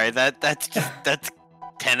 I'm sorry. That's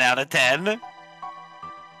 10 out of 10.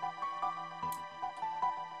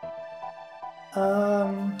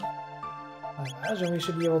 I imagine we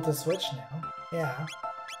should be able to switch now. Yeah.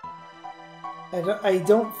 I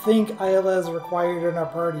don't think Isla is required in our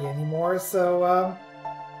party anymore, so,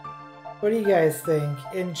 what do you guys think?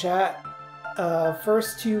 In chat,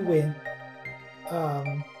 first two win.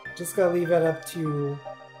 Just gotta leave it up to...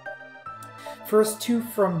 First two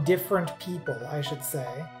from different people, I should say.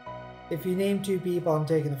 If you name two people, I'm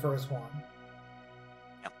taking the first one.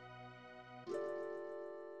 Yep.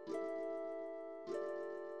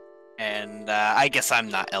 And, I guess I'm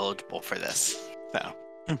not eligible for this, so...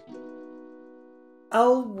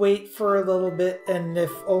 I'll wait for a little bit, and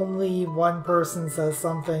if only one person says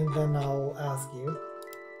something, then I'll ask you.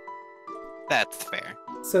 That's fair.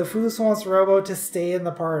 So Foos wants Robo to stay in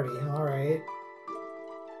the party, alright.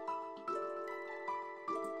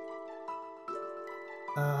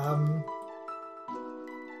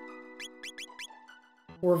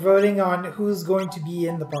 We're voting on who's going to be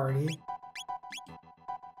in the party.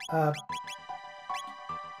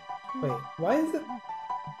 Wait, why is it...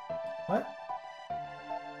 What?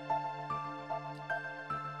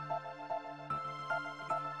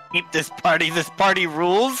 Keep this party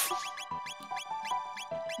rules.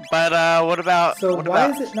 But, what about... So what why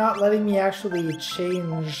about... is it not letting me actually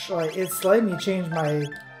change... Like, it's letting me change my,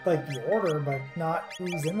 like, the order, but not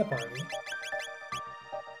who's in the party.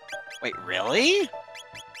 Wait, really?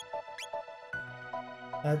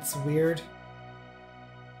 That's weird.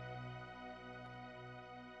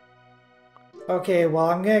 Okay,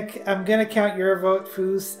 well, I'm gonna count your vote,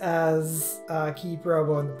 Foos, as keep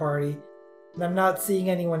Robo in the party. And I'm not seeing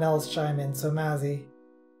anyone else chime in, so Mazzy.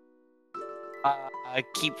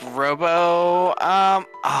 Keep Robo,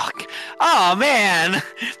 oh man!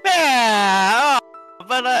 Man! Oh,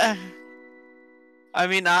 but, I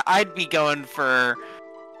mean, I'd be going for,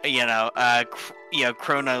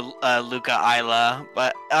 Chrono, Luca, Isla,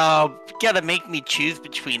 but, gotta make me choose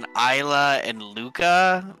between Isla and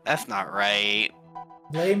Luca? That's not right.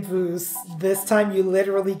 Blame Foos. This time you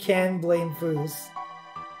literally can blame Foos.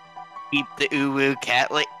 Keep the Uwu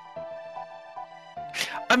cat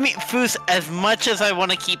I mean, Foos, as much as I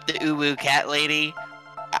want to keep the Uwu cat lady,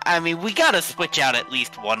 I mean, we gotta switch out at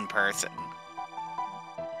least one person.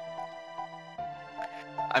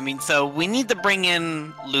 I mean, so we need to bring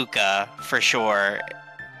in Luca for sure.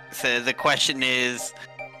 So the question is,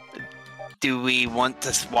 do we want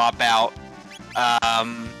to swap out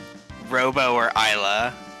Robo or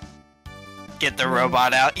Isla? Get the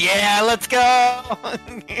robot out. Yeah, let's go!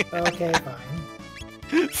 Okay,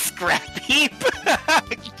 fine. Scrap heap!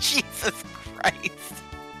 Jesus Christ.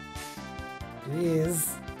 Jeez.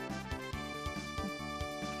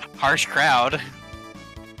 Harsh crowd.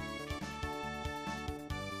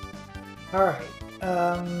 Alright,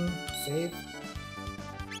 save.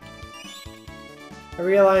 I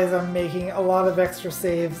realize I'm making a lot of extra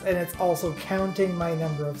saves, and it's also counting my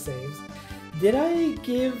number of saves. Did I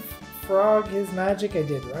give Frog his magic? I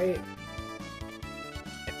did, right?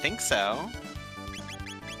 I think so.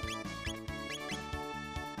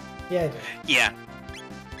 Yeah, I did. Yeah.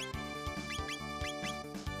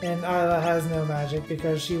 And Isla has no magic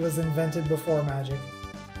because she was invented before magic.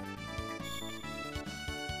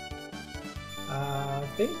 I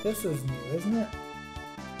think this is new, isn't it?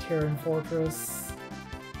 Terran Fortress.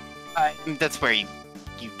 That's where you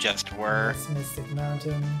just were. That's Mystic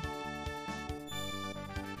Mountain.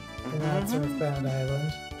 And that's Earthbound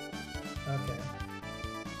Island. Okay.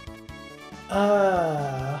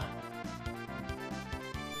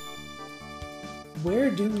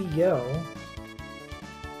 Where do we go?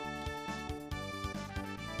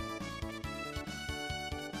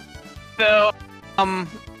 So,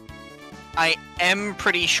 I am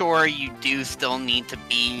pretty sure you do still need to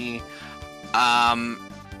be,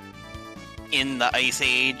 in the Ice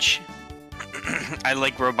Age. I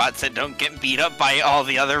like robots that don't get beat up by all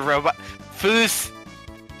the other robots. Foos,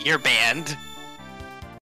 you're banned.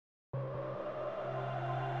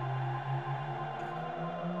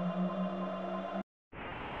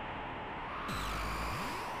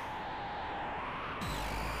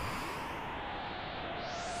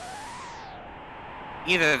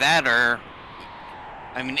 Either that or,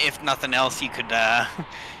 I mean, if nothing else, you could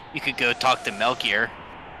go talk to Melchior.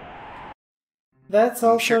 That's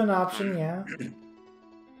also an option, yeah.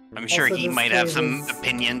 I'm sure Also, he this might have cave some is-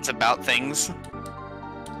 opinions about things.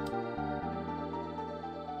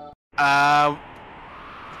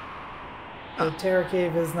 The Terra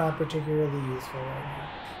Cave is not particularly useful right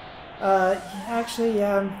now. Actually,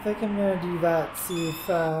 yeah, I think I'm gonna do that. See if,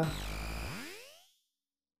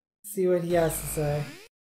 see what he has to say.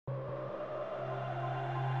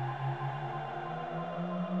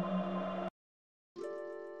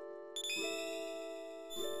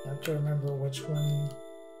 I have to remember which one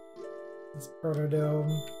is Protodome.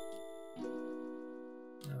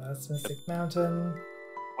 No, that's Mystic Mountain.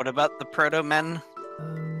 What about the Proto-Men?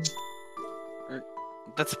 Um,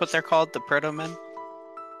 That's what they're called, the Proto-Men?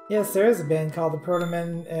 yes, there is a band called the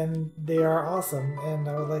Protomen, and they are awesome, and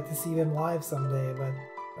I would like to see them live someday, but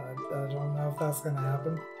I don't know if that's gonna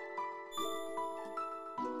happen.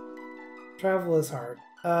 Travel is hard.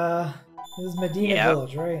 This is Medina Yep.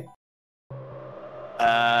 Village, right?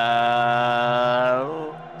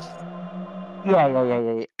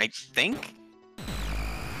 Yeah. I think?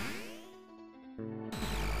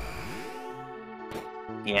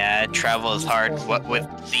 Yeah, travel is hard, what with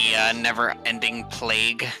the never-ending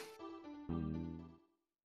plague.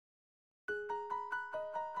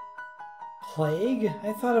 Plague?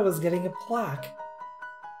 I thought I was getting a plaque.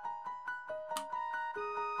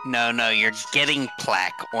 No, you're getting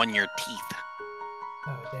plaque on your teeth.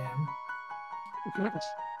 Oh, damn.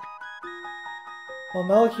 Well,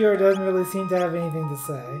 Melchior doesn't really seem to have anything to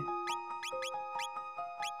say.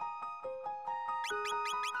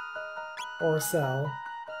 Or sell.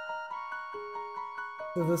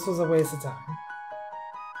 So this was a waste of time.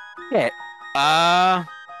 Yeah.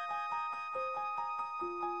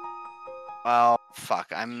 Well,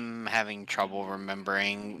 fuck, I'm having trouble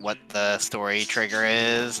remembering what the story trigger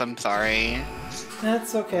is. I'm sorry.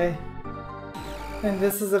 That's okay. And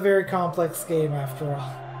this is a very complex game after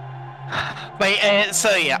all. But,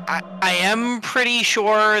 so yeah, I am pretty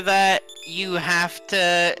sure that you have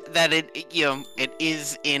to, that it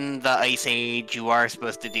is in the Ice Age. You are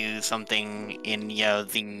supposed to do something in,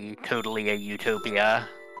 the totally a utopia.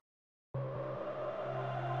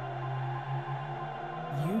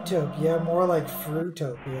 Utopia, more like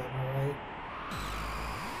Fruitopia, am I right?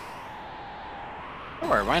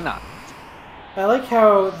 Sure, why not? I like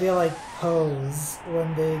how they like pose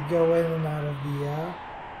when they go in and out of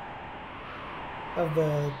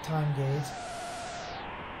the time gate.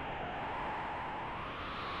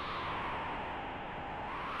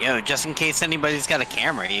 Just in case anybody's got a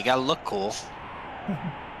camera, you gotta look cool.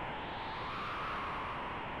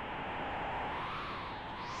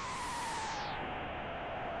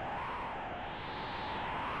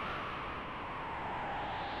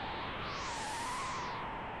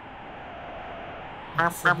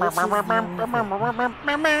 So this is the only thing.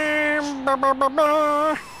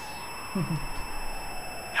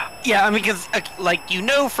 Yeah, I mean, because, like, you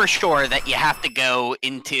know for sure that you have to go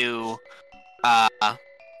into,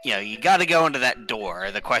 you know, you gotta go into that door.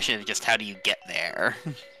 The question is just how do you get there?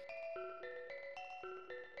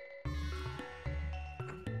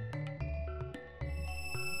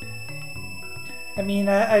 I mean,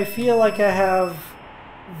 I feel like I have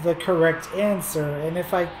the correct answer, and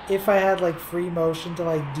if I had like free motion to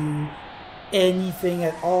like do anything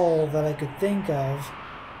at all that I could think of,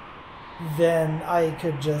 then I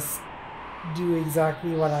could just do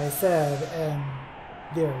exactly what I said, and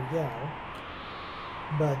there we go.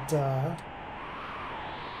 But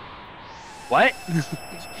What?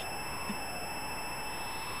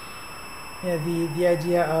 yeah, the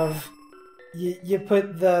idea of you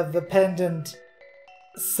put the pendant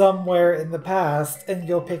somewhere in the past and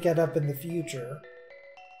go pick it up in the future.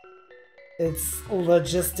 It's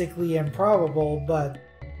logistically improbable, but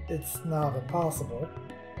it's not impossible.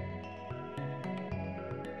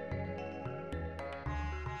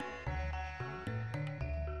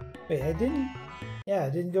 Wait, I didn't... Yeah, I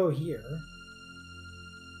didn't go here.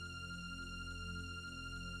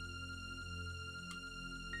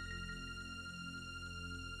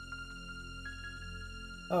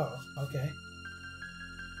 Oh, okay.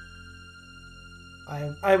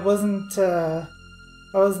 I wasn't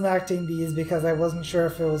acting these because I wasn't sure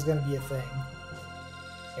if it was going to be a thing.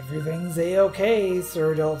 Everything's a-okay,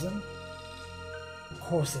 Sir Dalton. Of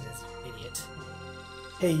course it is, you idiot.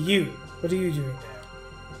 Hey, you! What are you doing there?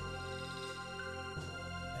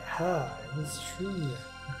 Aha, it was true.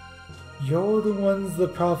 You're the ones the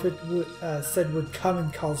prophet said would come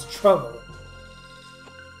and cause trouble.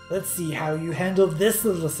 Let's see how you handle this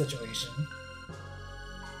little situation.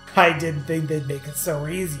 I didn't think they'd make it so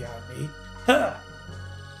easy on me. Huh.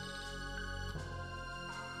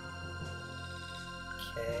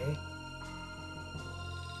 Okay.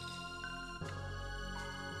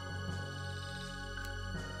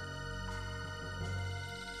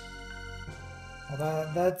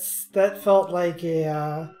 Well, that felt like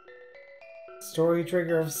a story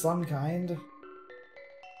trigger of some kind.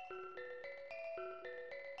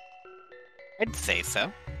 I'd say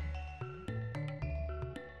so.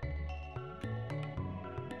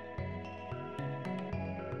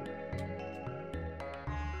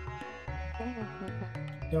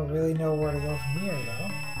 Don't really know where to go from here, though.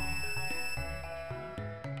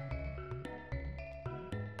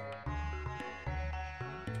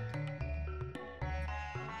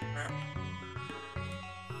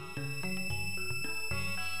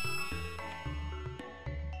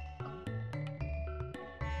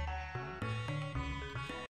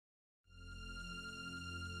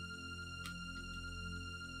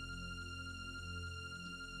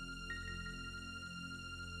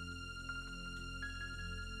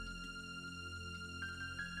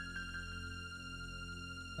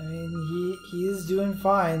 I mean, he is doing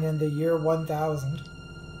fine in the year 1000.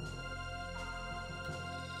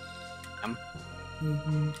 He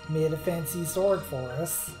made a fancy sword for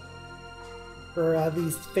us. Or at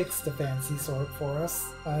least fixed a fancy sword for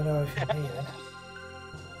us. I don't know if he made it.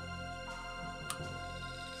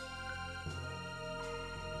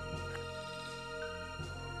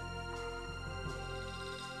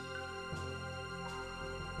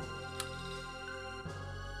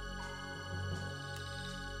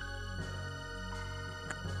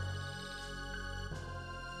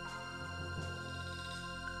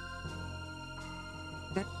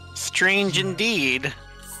 Strange indeed.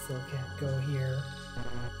 Still can't go here.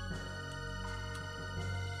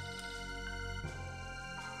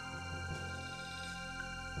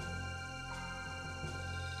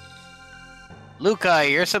 Luca,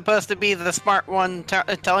 you're supposed to be the smart one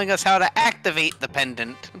telling us how to activate the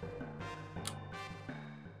pendant.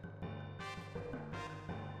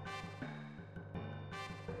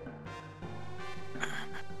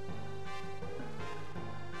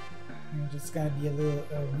 You're just gonna be a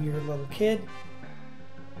weird little kid.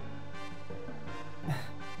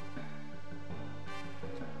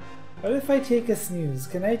 What if I take a snooze?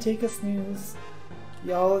 Can I take a snooze?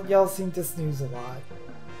 Y'all seem to snooze a lot.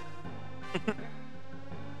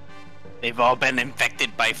 They've all been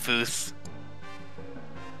infected by Foos.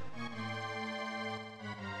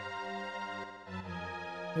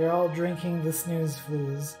 You're all drinking the snooze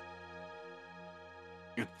flues.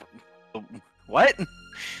 What?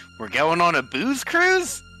 We're going on a booze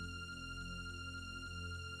cruise?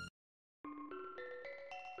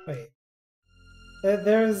 Wait.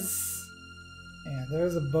 There's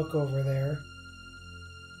a book over there.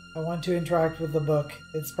 I want to interact with the book.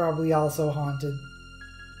 It's probably also haunted.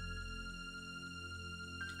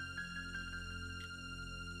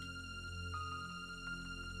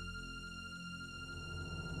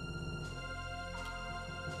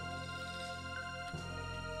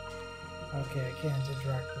 Okay, I can't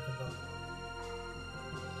interact with the book.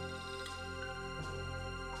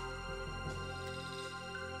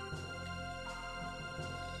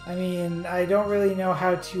 I mean, I don't really know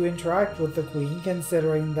how to interact with the queen,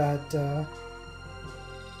 considering that,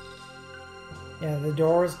 yeah, the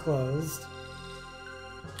door is closed.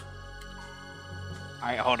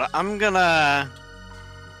 Alright, hold on. I'm gonna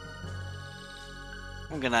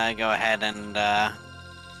go ahead and,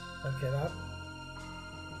 Look it up.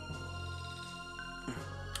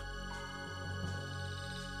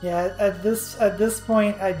 Yeah, at this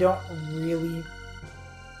point, I don't really.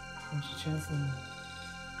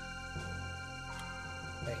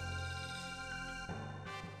 Wait.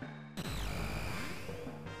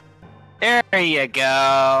 there you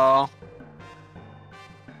go.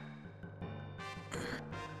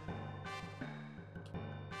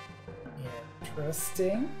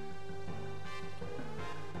 Interesting.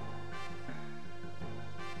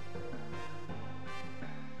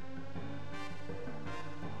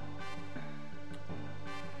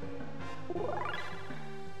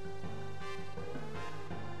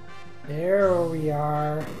 There we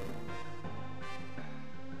are.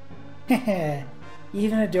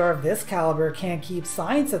 Even a door of this caliber can't keep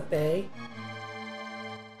signs at bay.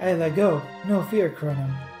 I let go. No fear, Chrono.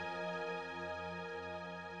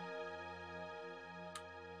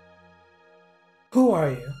 Who are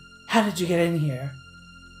you? How did you get in here?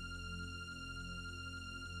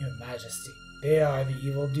 Your Majesty, they are the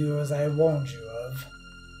evildoers I warned you of.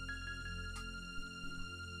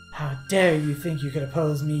 How dare you think you could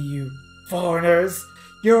oppose me, you foreigners?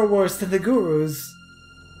 You're worse than the gurus.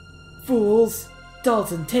 Fools!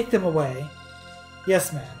 Dalton, take them away.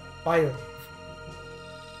 Yes, ma'am. By your leave.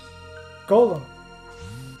 Golem.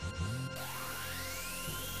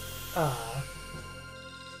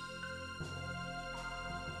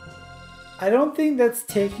 I don't think that's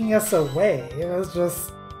taking us away. It was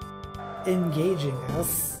just engaging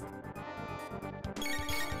us.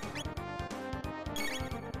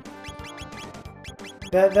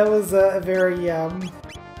 That was a very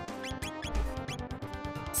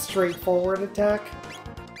straightforward attack.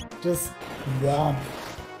 Just womp.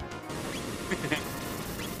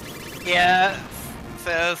 Yeah.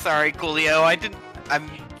 So sorry, Coolio.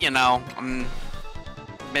 I'm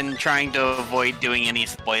been trying to avoid doing any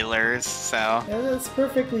spoilers, so. Yeah, that's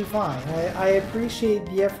perfectly fine. I appreciate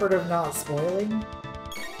the effort of not spoiling.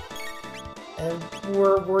 And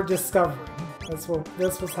we're discovering. That's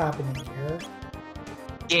what's happening here.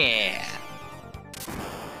 Yeah.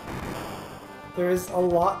 There's a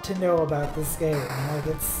lot to know about this game. Like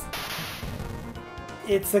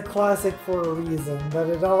it's a classic for a reason, but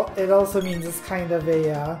it also means it's kind of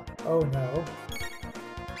a oh no.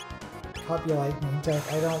 Copy lightning tech.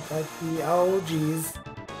 I don't like the oh geez.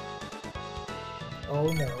 Oh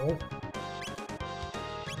no.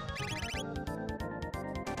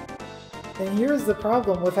 And here's the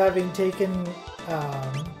problem with having taken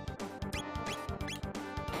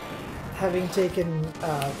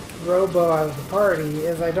Robo out of the party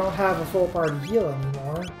is I don't have a full party heal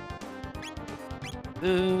anymore.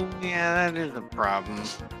 Ooh, yeah, that is a problem.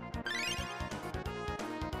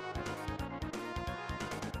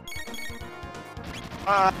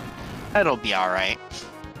 That'll be alright.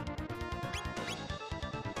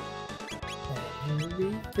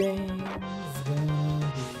 Everything's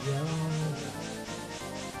gonna be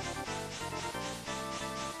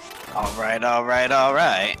alright.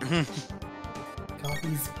 Alright.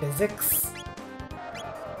 Copies physics?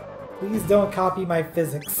 Please don't copy my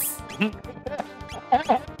physics.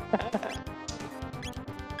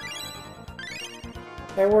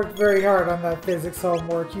 I worked very hard on that physics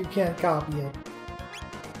homework, you can't copy it.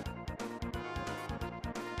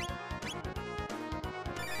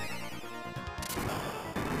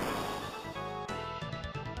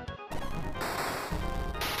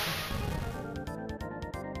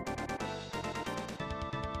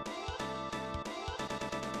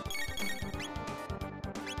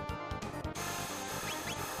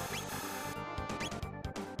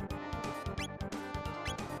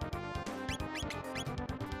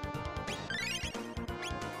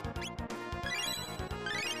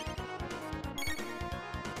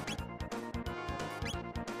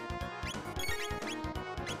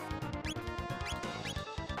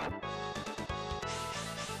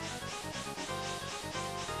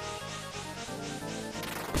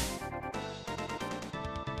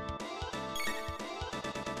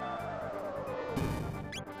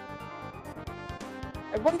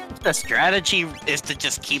 I wonder if the strategy is to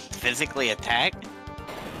just keep physically attacked?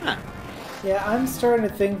 Huh. Yeah, I'm starting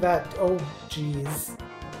to think that... Oh, jeez.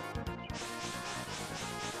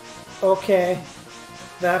 Okay.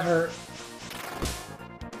 That hurt.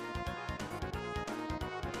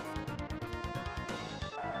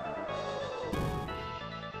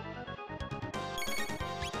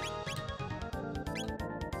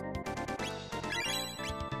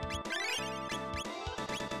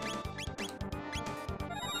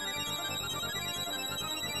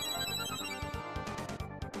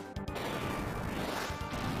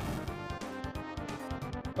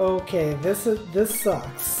 Okay, this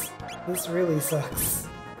sucks. This really sucks.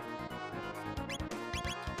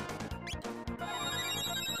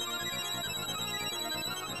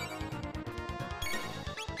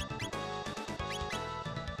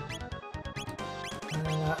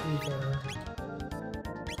 Not either.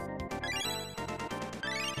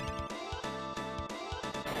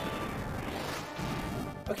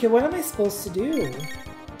 Okay, what am I supposed to do?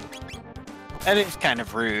 That is kind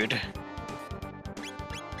of rude.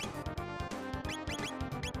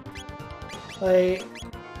 Like,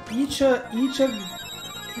 each of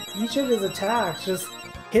his attacks just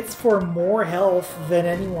hits for more health than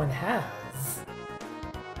anyone has.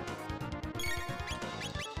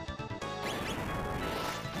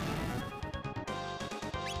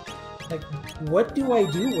 Like, what do I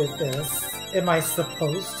do with this? Am I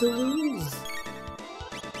supposed to lose?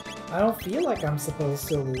 I don't feel like I'm supposed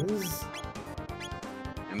to lose.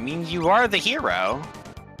 It means you are the hero.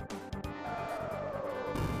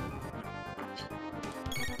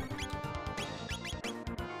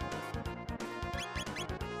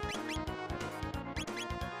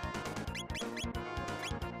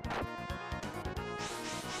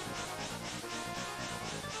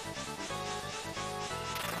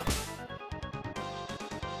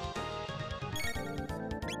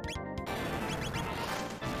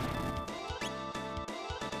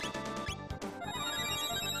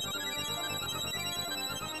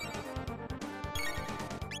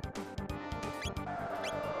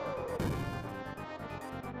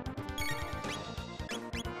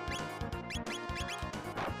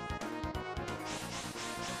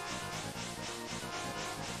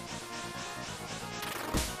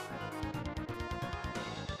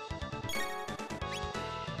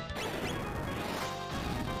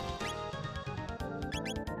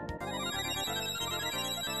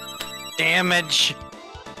 Damage.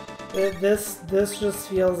 This just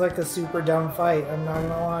feels like a super dumb fight, I'm not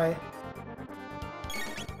gonna lie.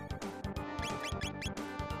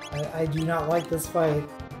 I do not like this fight.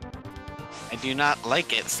 I do not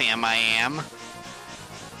like it, Sam I am.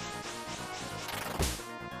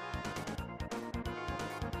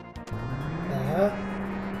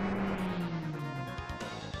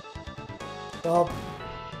 Well...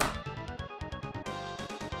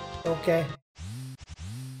 Okay.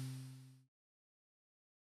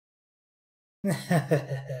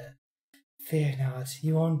 Fear not,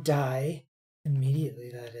 you won't die.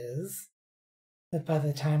 Immediately, that is. But by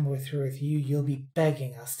the time we're through with you, you'll be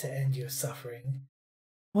begging us to end your suffering.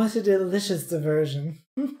 What a delicious diversion.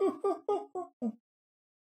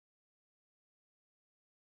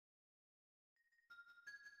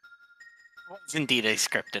 It's indeed a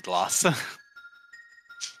scripted loss.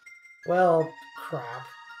 Well, crap.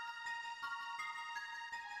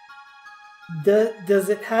 Does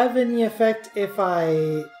it have any effect if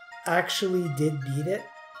I actually did beat it?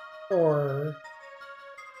 Or...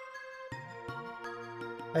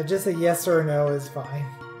 just a yes or no is fine.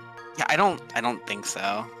 Yeah, I don't think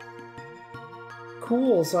so.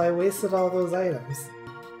 Cool, so I wasted all those items.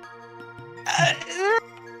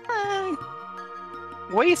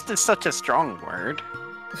 Waste is such a strong word.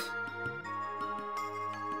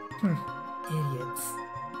 Idiots.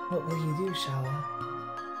 What will you do, Shala?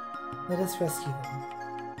 Let us rescue them.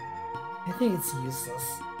 I think it's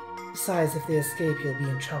useless. Besides, if they escape, you'll be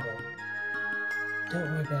in trouble. Don't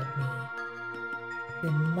worry about me.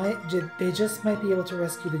 They just might be able to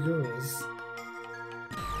rescue the gurus.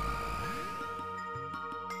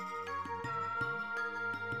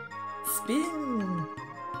 Spin!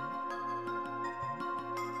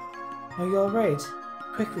 Are you alright?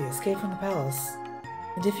 Quickly, escape from the palace.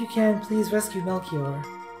 And if you can, please rescue Melchior.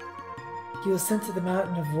 He was sent to the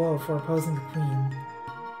Mountain of Woe for opposing the Queen.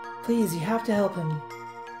 Please, you have to help him.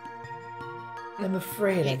 I'm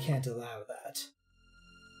afraid I can't allow that.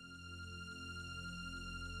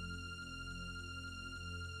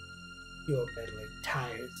 Your meddling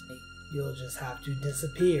tires me. You'll just have to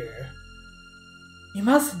disappear. You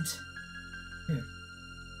mustn't!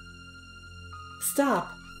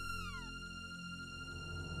 Stop!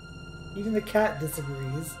 Even the cat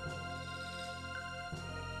disagrees.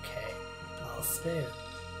 Okay, I'll spare.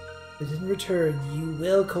 But in return, you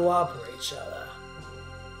will cooperate, Shala.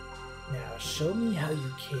 Now, show me how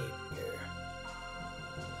you came here.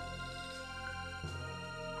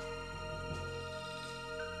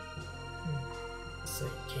 So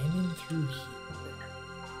you came in through here.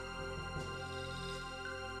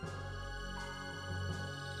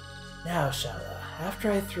 Now, Shala,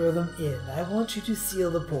 after I throw them in, I want you to seal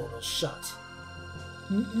the portal shut.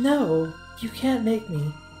 No, you can't make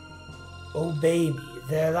me. Obey me,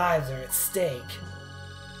 their lives are at stake.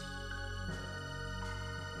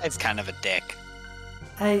 It's kind of a dick.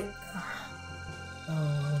 Oh,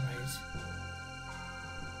 alright.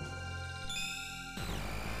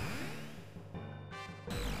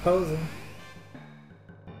 Posing.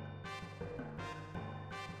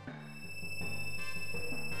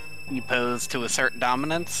 You pose to assert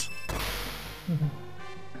dominance.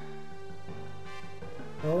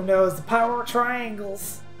 Oh no, it's the power of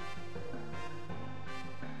triangles.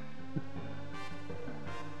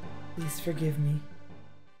 Please forgive me.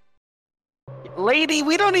 Lady,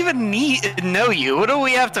 we don't even know you. What do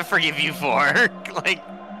we have to forgive you for? Like,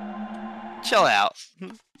 chill out.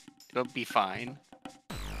 It'll be fine.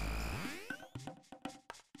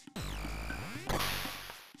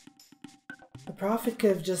 The Prophet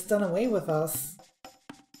could have just done away with us.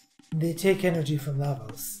 They take energy from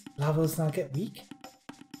Lavos. Lavos not get weak?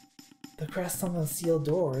 The crest on the sealed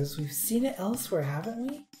doors. We've seen it elsewhere, haven't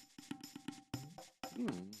we?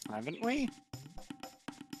 Haven't we?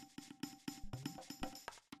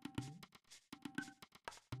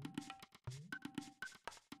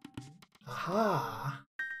 Aha!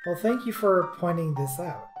 Well, thank you for pointing this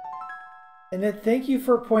out. And then thank you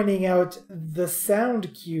for pointing out the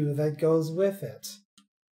sound cue that goes with it.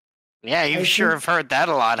 Yeah, you sure have heard that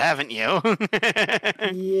a lot, haven't you?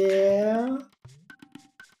 Yeah.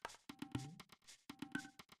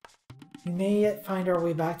 We may yet find our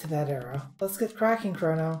way back to that era. Let's get cracking,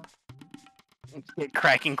 Chrono. Get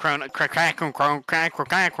cracking Chrono. Conk.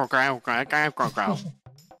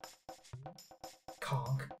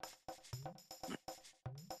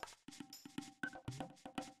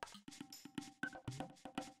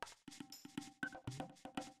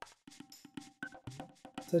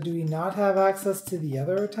 So do we not have access to the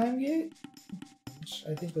other time gate? Which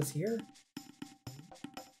I think was here.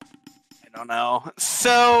 I don't know.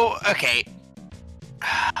 So, okay.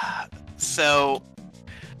 So,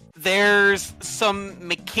 there's some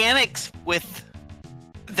mechanics with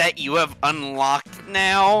that you have unlocked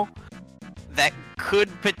now that could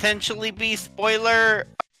potentially be spoiler,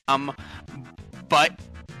 but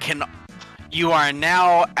you are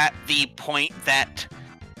now at the point that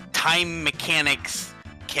time mechanics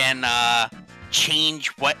can change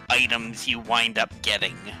what items you wind up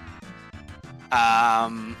getting.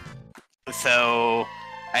 So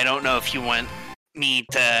I don't know if you want me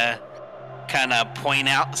to kind of point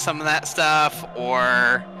out some of that stuff,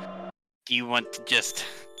 or do you want to just,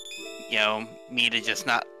 me to just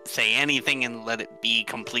not say anything and let it be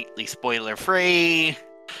completely spoiler free?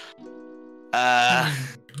 How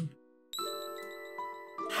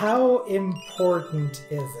important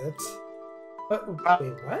is it? Wait, what?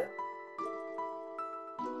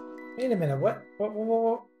 Wait a minute, what?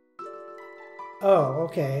 What? Oh,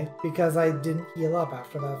 okay, because I didn't heal up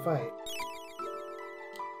after that fight.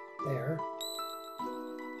 There.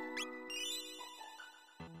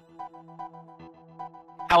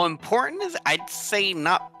 How important is it? I'd say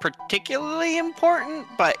not particularly important,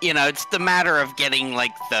 but, it's the matter of getting,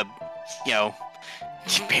 like, the,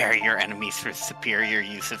 spare your enemies for superior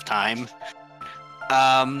use of time.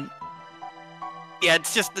 Yeah,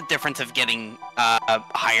 it's just the difference of getting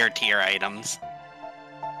higher tier items.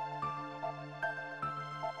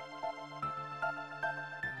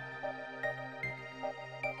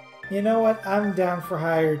 You know what? I'm down for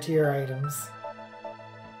higher tier items.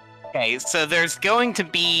 Okay, so there's going to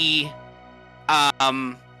be,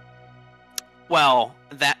 well,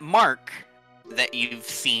 that mark that you've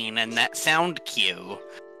seen and that sound cue.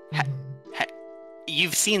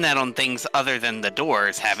 You've seen that on things other than the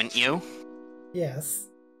doors, haven't you? Yes.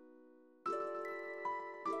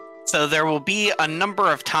 So there will be a number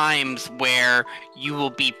of times where you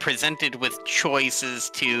will be presented with choices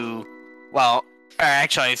to, well,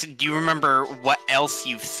 actually, do you remember what else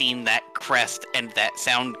you've seen that crest and that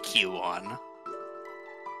sound cue on?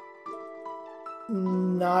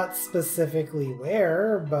 Not specifically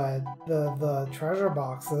where, but the treasure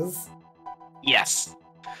boxes. Yes.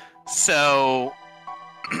 So,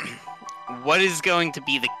 what is going to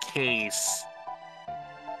be the case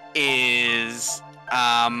is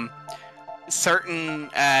certain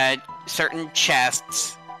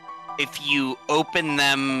chests, if you open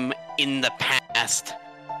them in the past,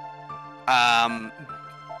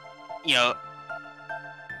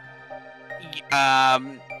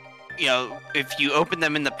 if you open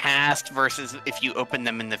them in the past versus if you open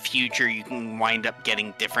them in the future, you can wind up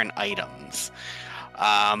getting different items.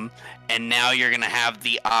 And now you're going to have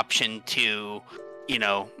the option to,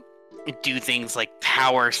 do things like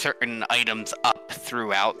power certain items up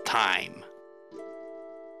throughout time.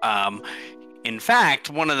 In fact,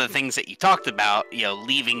 one of the things that you talked about,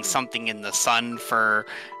 leaving something in the sun for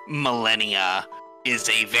millennia, is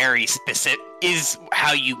a very specific, is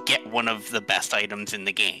how you get one of the best items in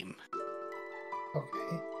the game.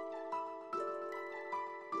 Okay.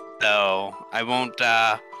 So I won't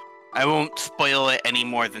spoil it any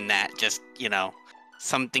more than that. Just,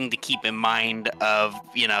 something to keep in mind of,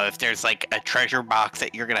 if there's like a treasure box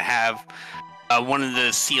that you're gonna have, one of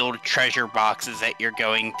the sealed treasure boxes that you're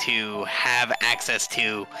going to have access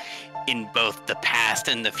to in both the past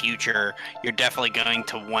and the future, you're definitely going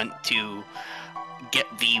to want to get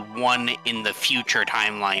the one in the future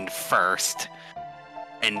timeline first,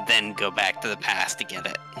 and then go back to the past to get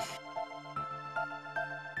it.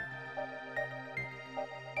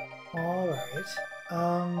 Alright.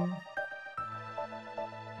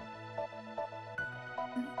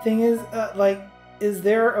 Thing is, is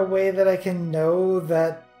there a way that I can know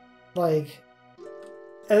that,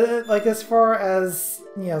 as far as,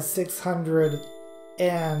 600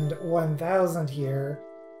 and 1000 here,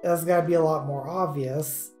 that's gotta be a lot more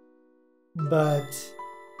obvious, but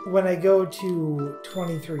when I go to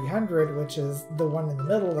 2300, which is the one in the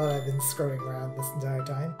middle that I've been scrolling around this entire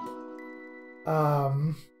time,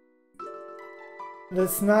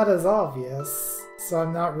 that's not as obvious, so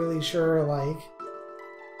I'm not really sure,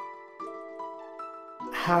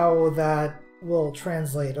 how that will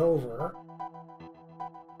translate over.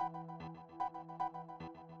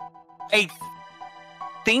 I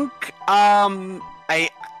think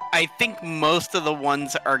I think most of the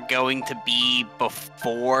ones are going to be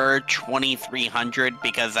before 2300,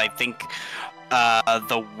 because I think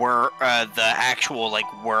the actual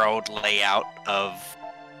world layout of,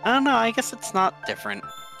 I don't know, I guess it's not different.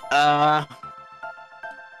 I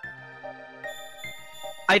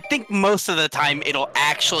think most of the time it'll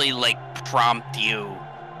actually prompt you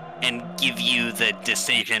and give you the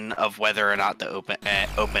decision of whether or not to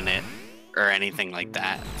open it or anything like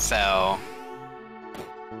that. So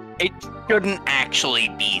it shouldn't actually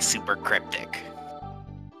be super cryptic.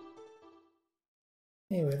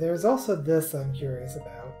 Anyway, there's also this I'm curious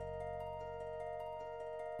about.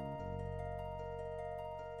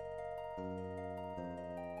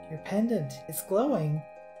 Your pendant is glowing.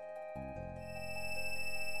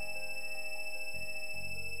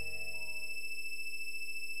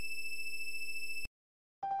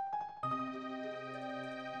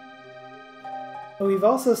 We've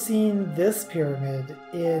also seen this pyramid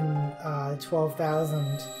in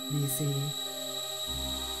 12,000 BC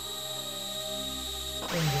in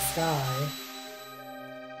the sky.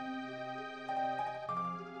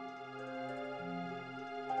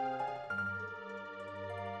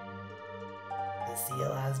 The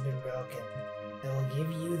seal has been broken. I will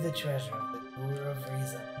give you the treasure of the Brewer of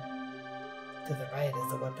Reason. To the right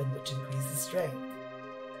is a weapon which increases strength.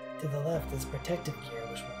 To the left is protective gear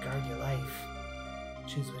which will guard your life.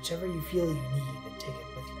 Choose whichever you feel you need and take it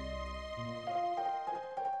with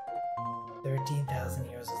you. 13,000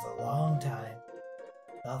 years is a long time.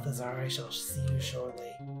 Balthazar, I shall see you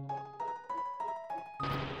shortly.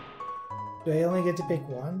 Do I only get to pick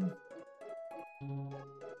one?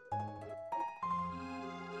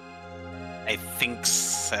 I think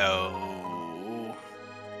so.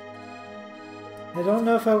 I don't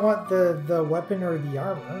know if I want the weapon or the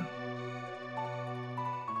armor.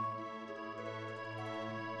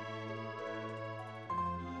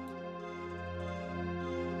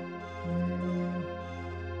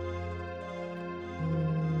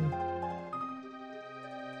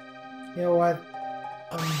 You know what?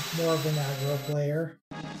 I'm more of an aggro player.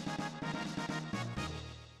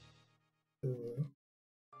 Ooh.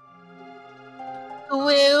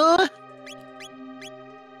 Woo!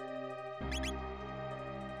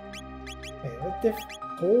 Wait, what the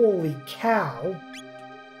holy cow!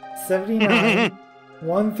 79,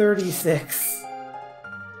 136.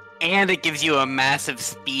 And it gives you a massive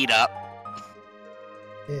speed up.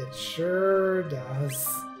 It sure does.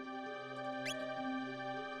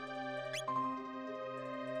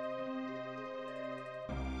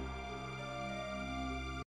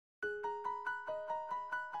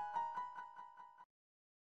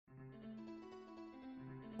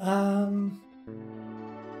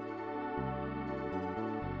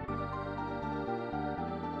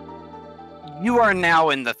 You are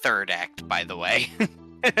now in the third act, by the way.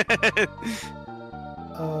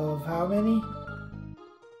 Of how many?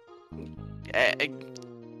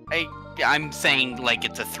 I'm saying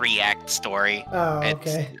it's a 3-act story. Oh,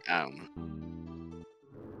 okay.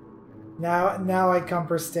 Now I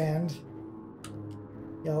comprehend.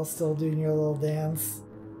 Y'all still doing your little dance.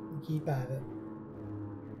 Keep at it.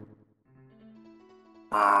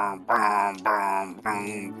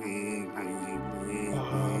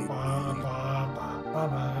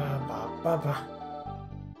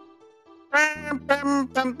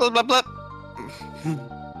 Blah blah blah.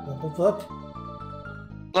 Blip, blip, blip.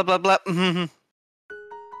 Blah blah blah.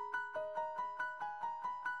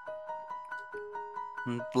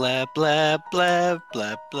 Blah blah blah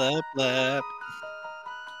blah blah blah.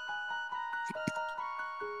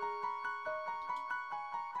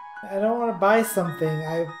 I don't want to buy something.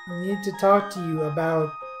 I need to talk to you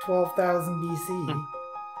about 12,000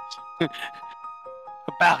 BC.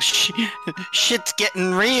 About shit's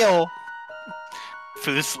getting real.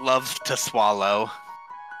 Foos loves to swallow.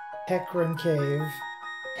 Heckran Cave.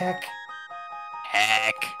 Heck.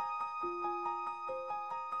 Heck.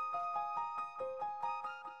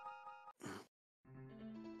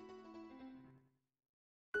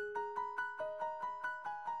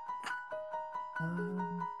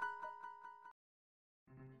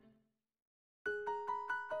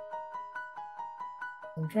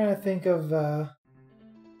 I'm trying to think of,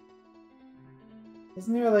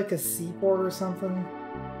 isn't there like a seaport or something?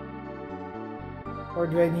 Or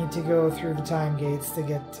do I need to go through the time gates to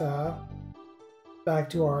get, back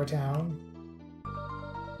to our town?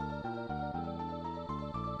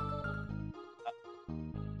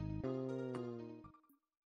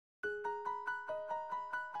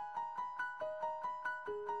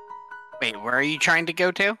 Wait, where are you trying to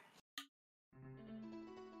go to?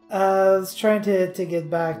 I was trying to get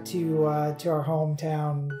back to our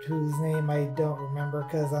hometown, whose name I don't remember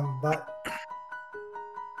because I'm butt.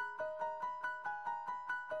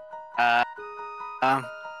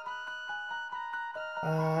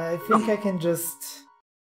 I think I can just...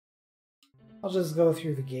 I'll just go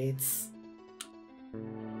through the gates.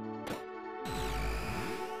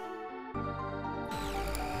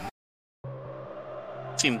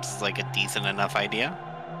 Seems like a decent enough idea.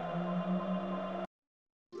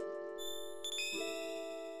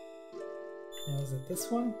 Now, is it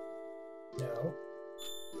this one? No.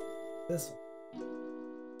 This one.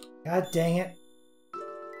 God dang it.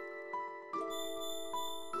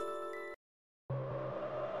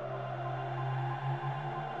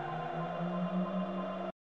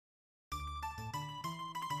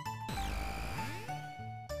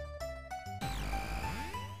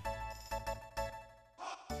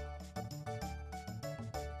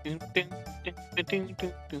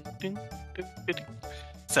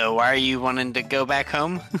 So why are you wanting to go back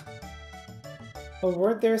home? Oh,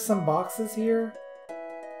 weren't there some boxes here?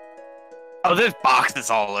 Oh, there's boxes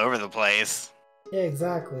all over the place. Yeah,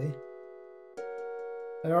 exactly.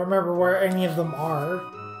 I don't remember where any of them are.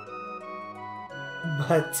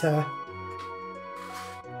 But,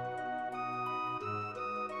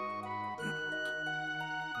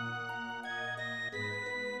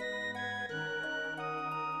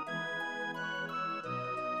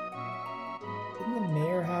 didn't the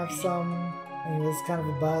mayor have some? And he was kind of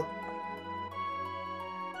a butt.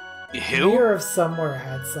 The Who? mayor of somewhere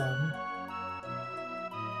had some.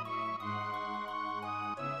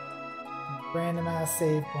 Random ass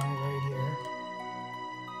save point right here.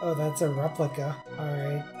 Oh, that's a replica.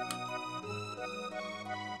 Alright.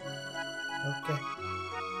 Okay.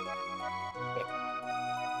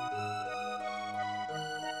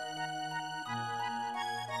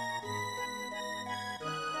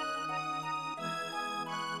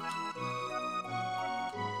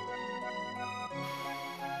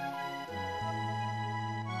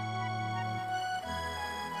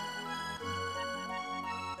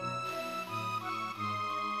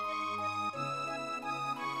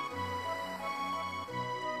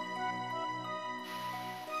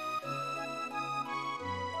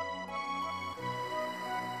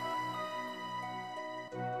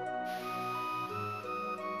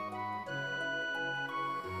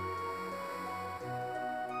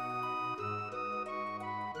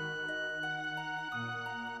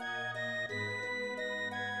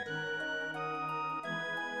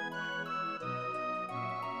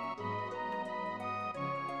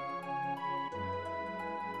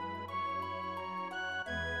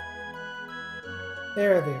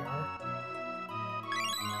 There they are.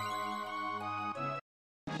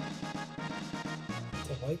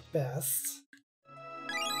 The white vest.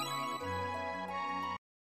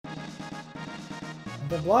 And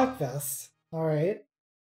the black vest. Alright.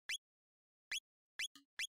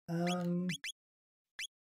 I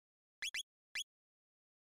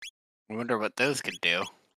wonder what those could do.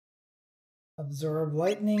 Absorb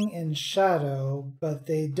lightning and shadow, but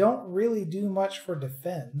they don't really do much for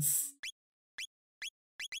defense.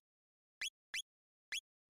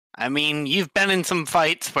 I mean, you've been in some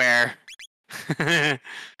fights where...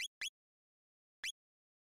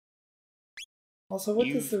 Also, what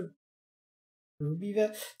is the ruby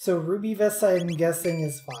vest? So ruby vest, I'm guessing,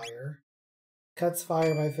 is fire. Cuts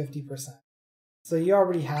fire by 50%. So you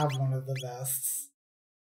already have one of the vests.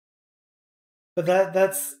 But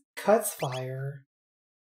that's cuts fire.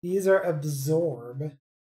 These are absorb.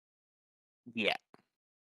 Yeah.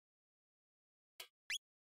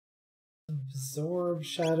 Absorb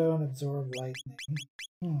shadow and absorb lightning.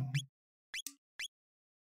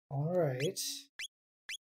 Alright.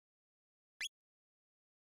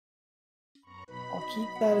 I'll keep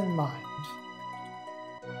that in mind.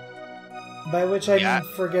 By which I mean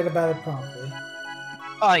forget about it promptly.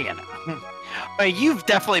 Oh, you know. But you've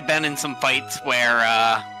definitely been in some fights where,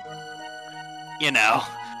 you know,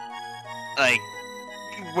 like,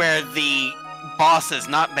 where the boss has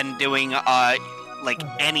not been doing, like,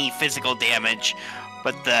 any physical damage,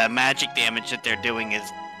 but the magic damage that they're doing is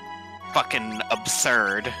fucking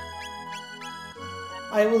absurd.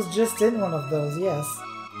 I was just in one of those, yes.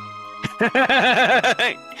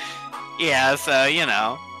 Yeah, so, you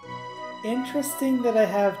know. Interesting that I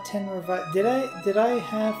have 10 revive. Did I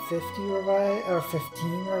have 50 revive or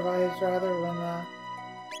 15 revives rather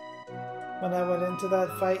when I went into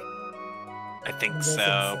that fight? I think so.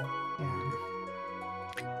 Yeah.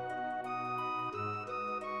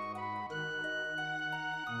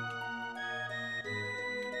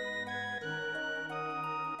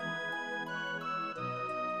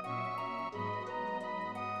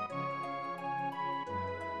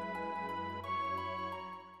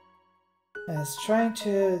 I was trying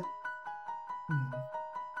to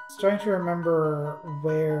remember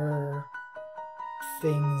where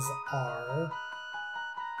things are.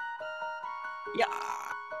 Yeah.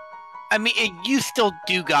 I mean, you still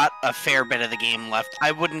do got a fair bit of the game left.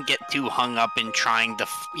 I wouldn't get too hung up in trying to,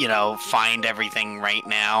 you know, find everything right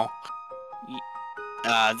now.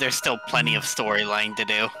 There's still plenty of storyline to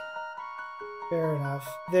do. Fair enough.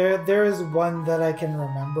 There is one that I can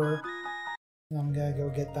remember. I'm gonna go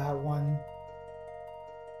get that one.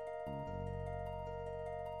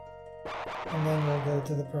 And then we'll go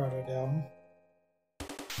to the Protodome.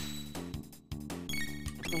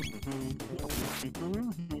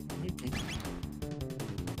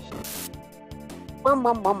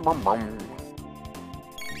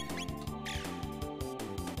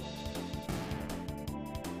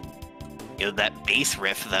 Yo, that bass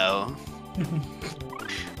riff, though.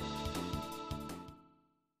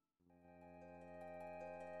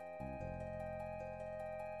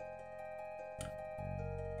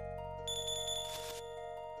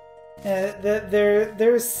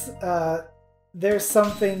 There's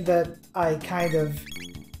something that I kind of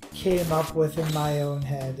came up with in my own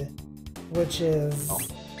head, which is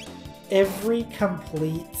every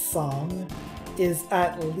complete song is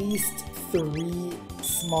at least 3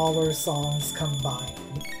 smaller songs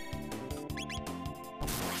combined.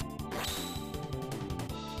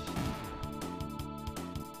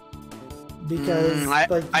 Because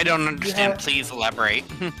I don't understand. Please elaborate.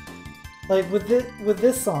 Like with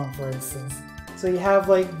this song, for instance, so you have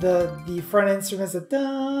like the front instruments that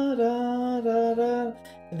da da da da,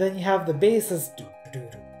 and then you have the basses do do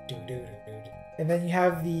do do do do, and then you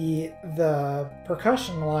have the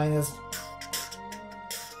percussion line is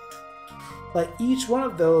like each one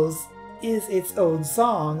of those is its own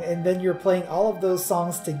song, and then you're playing all of those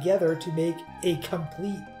songs together to make a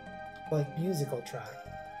complete like musical track.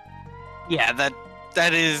 Yeah, that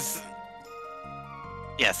is.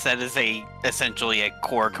 Yes, that is essentially a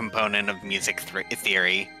core component of music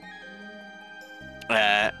theory.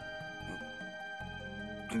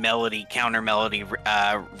 Melody, counter melody,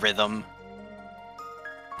 rhythm.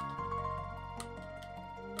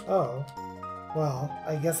 Oh, well,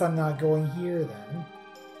 I guess I'm not going here then.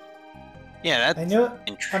 Yeah, that's I know.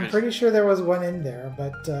 I'm pretty sure there was one in there,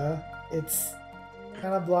 but it's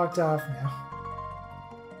kind of blocked off now.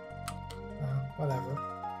 Whatever.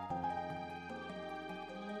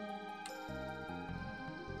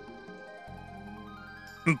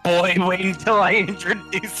 Boy, wait until I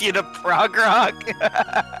introduce you to prog rock.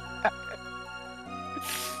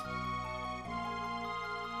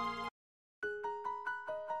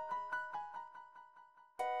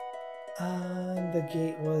 The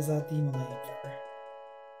gate was at the Millennium Fair.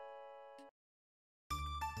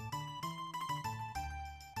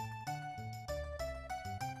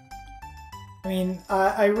 I mean,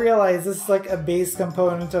 I realize this is like a base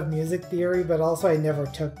component of music theory, but also I never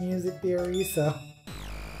took music theory, so...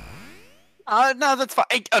 No, that's fine.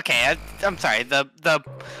 Okay, I'm sorry.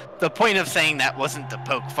 The point of saying that wasn't to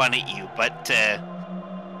poke fun at you, but to,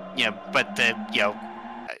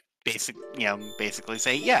 basically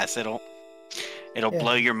say yes. It'll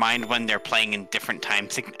blow your mind when they're playing in different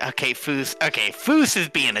times. Okay, Foos is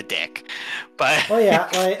being a dick, but well, yeah,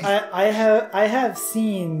 like I have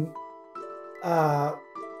seen.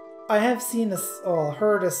 I have seen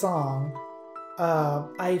heard a song.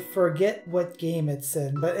 I forget what game it's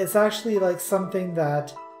in, but it's actually like something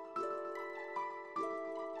that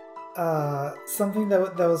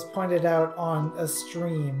that was pointed out on a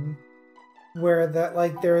stream, where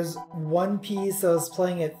there's one piece that was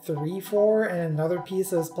playing at 3/4 and another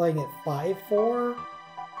piece that was playing at 5/4.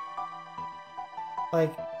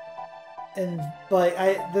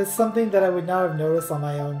 There's something that I would not have noticed on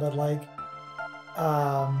my own,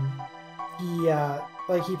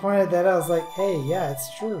 but he pointed that out. I was like, hey, yeah,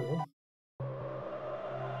 it's true.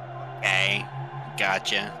 Okay,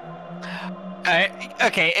 gotcha.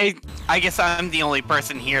 I guess I'm the only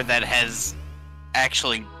person here that has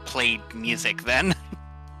actually played music then.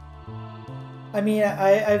 I mean,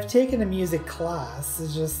 I've taken a music class.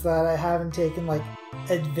 It's just that I haven't taken like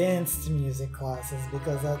advanced music classes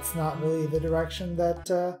because that's not really the direction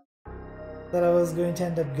that I was going to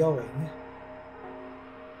end up going.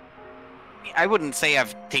 I wouldn't say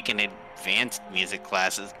I've taken advanced music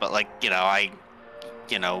classes, but when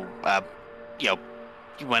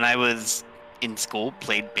I was in school,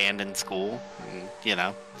 played band in school, and,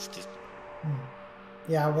 it's just...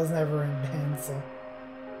 Yeah, I was never in band, so...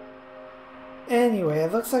 Anyway,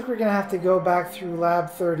 it looks like we're gonna have to go back through Lab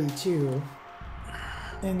 32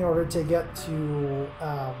 in order to get to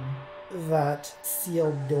that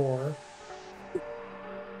sealed door.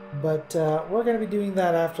 But we're gonna be doing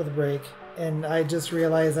that after the break, and I just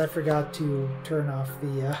realized I forgot to turn off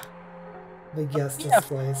the guest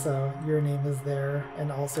display, so your name is there, and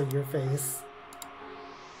also your face.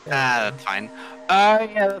 That's fine.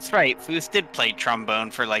 Yeah, that's right. Foos did play trombone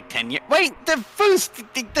for like 10 years. Wait, the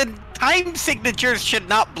time signatures should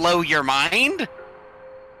not blow your mind.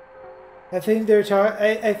 I think they're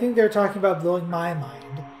talking about blowing my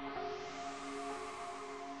mind.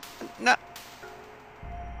 No.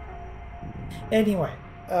 Anyway,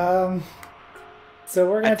 so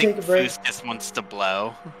we're gonna take a break. Foos just wants to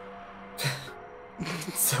blow.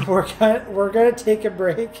 So we're gonna take a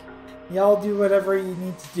break. Y'all do whatever you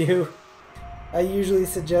need to do. I usually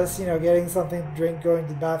suggest, getting something to drink, going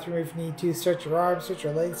to the bathroom if you need to, stretch your arms, stretch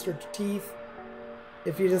your legs, stretch your teeth.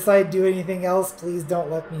 If you decide to do anything else, please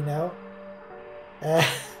don't let me know. And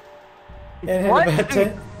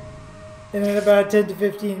in about 10 to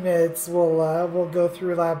 15 minutes, we'll go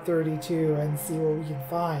through Lab 32 and see what we can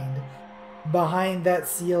find behind that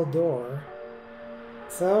sealed door.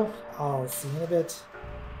 So, I'll see you in a bit.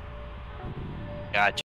 Gotcha.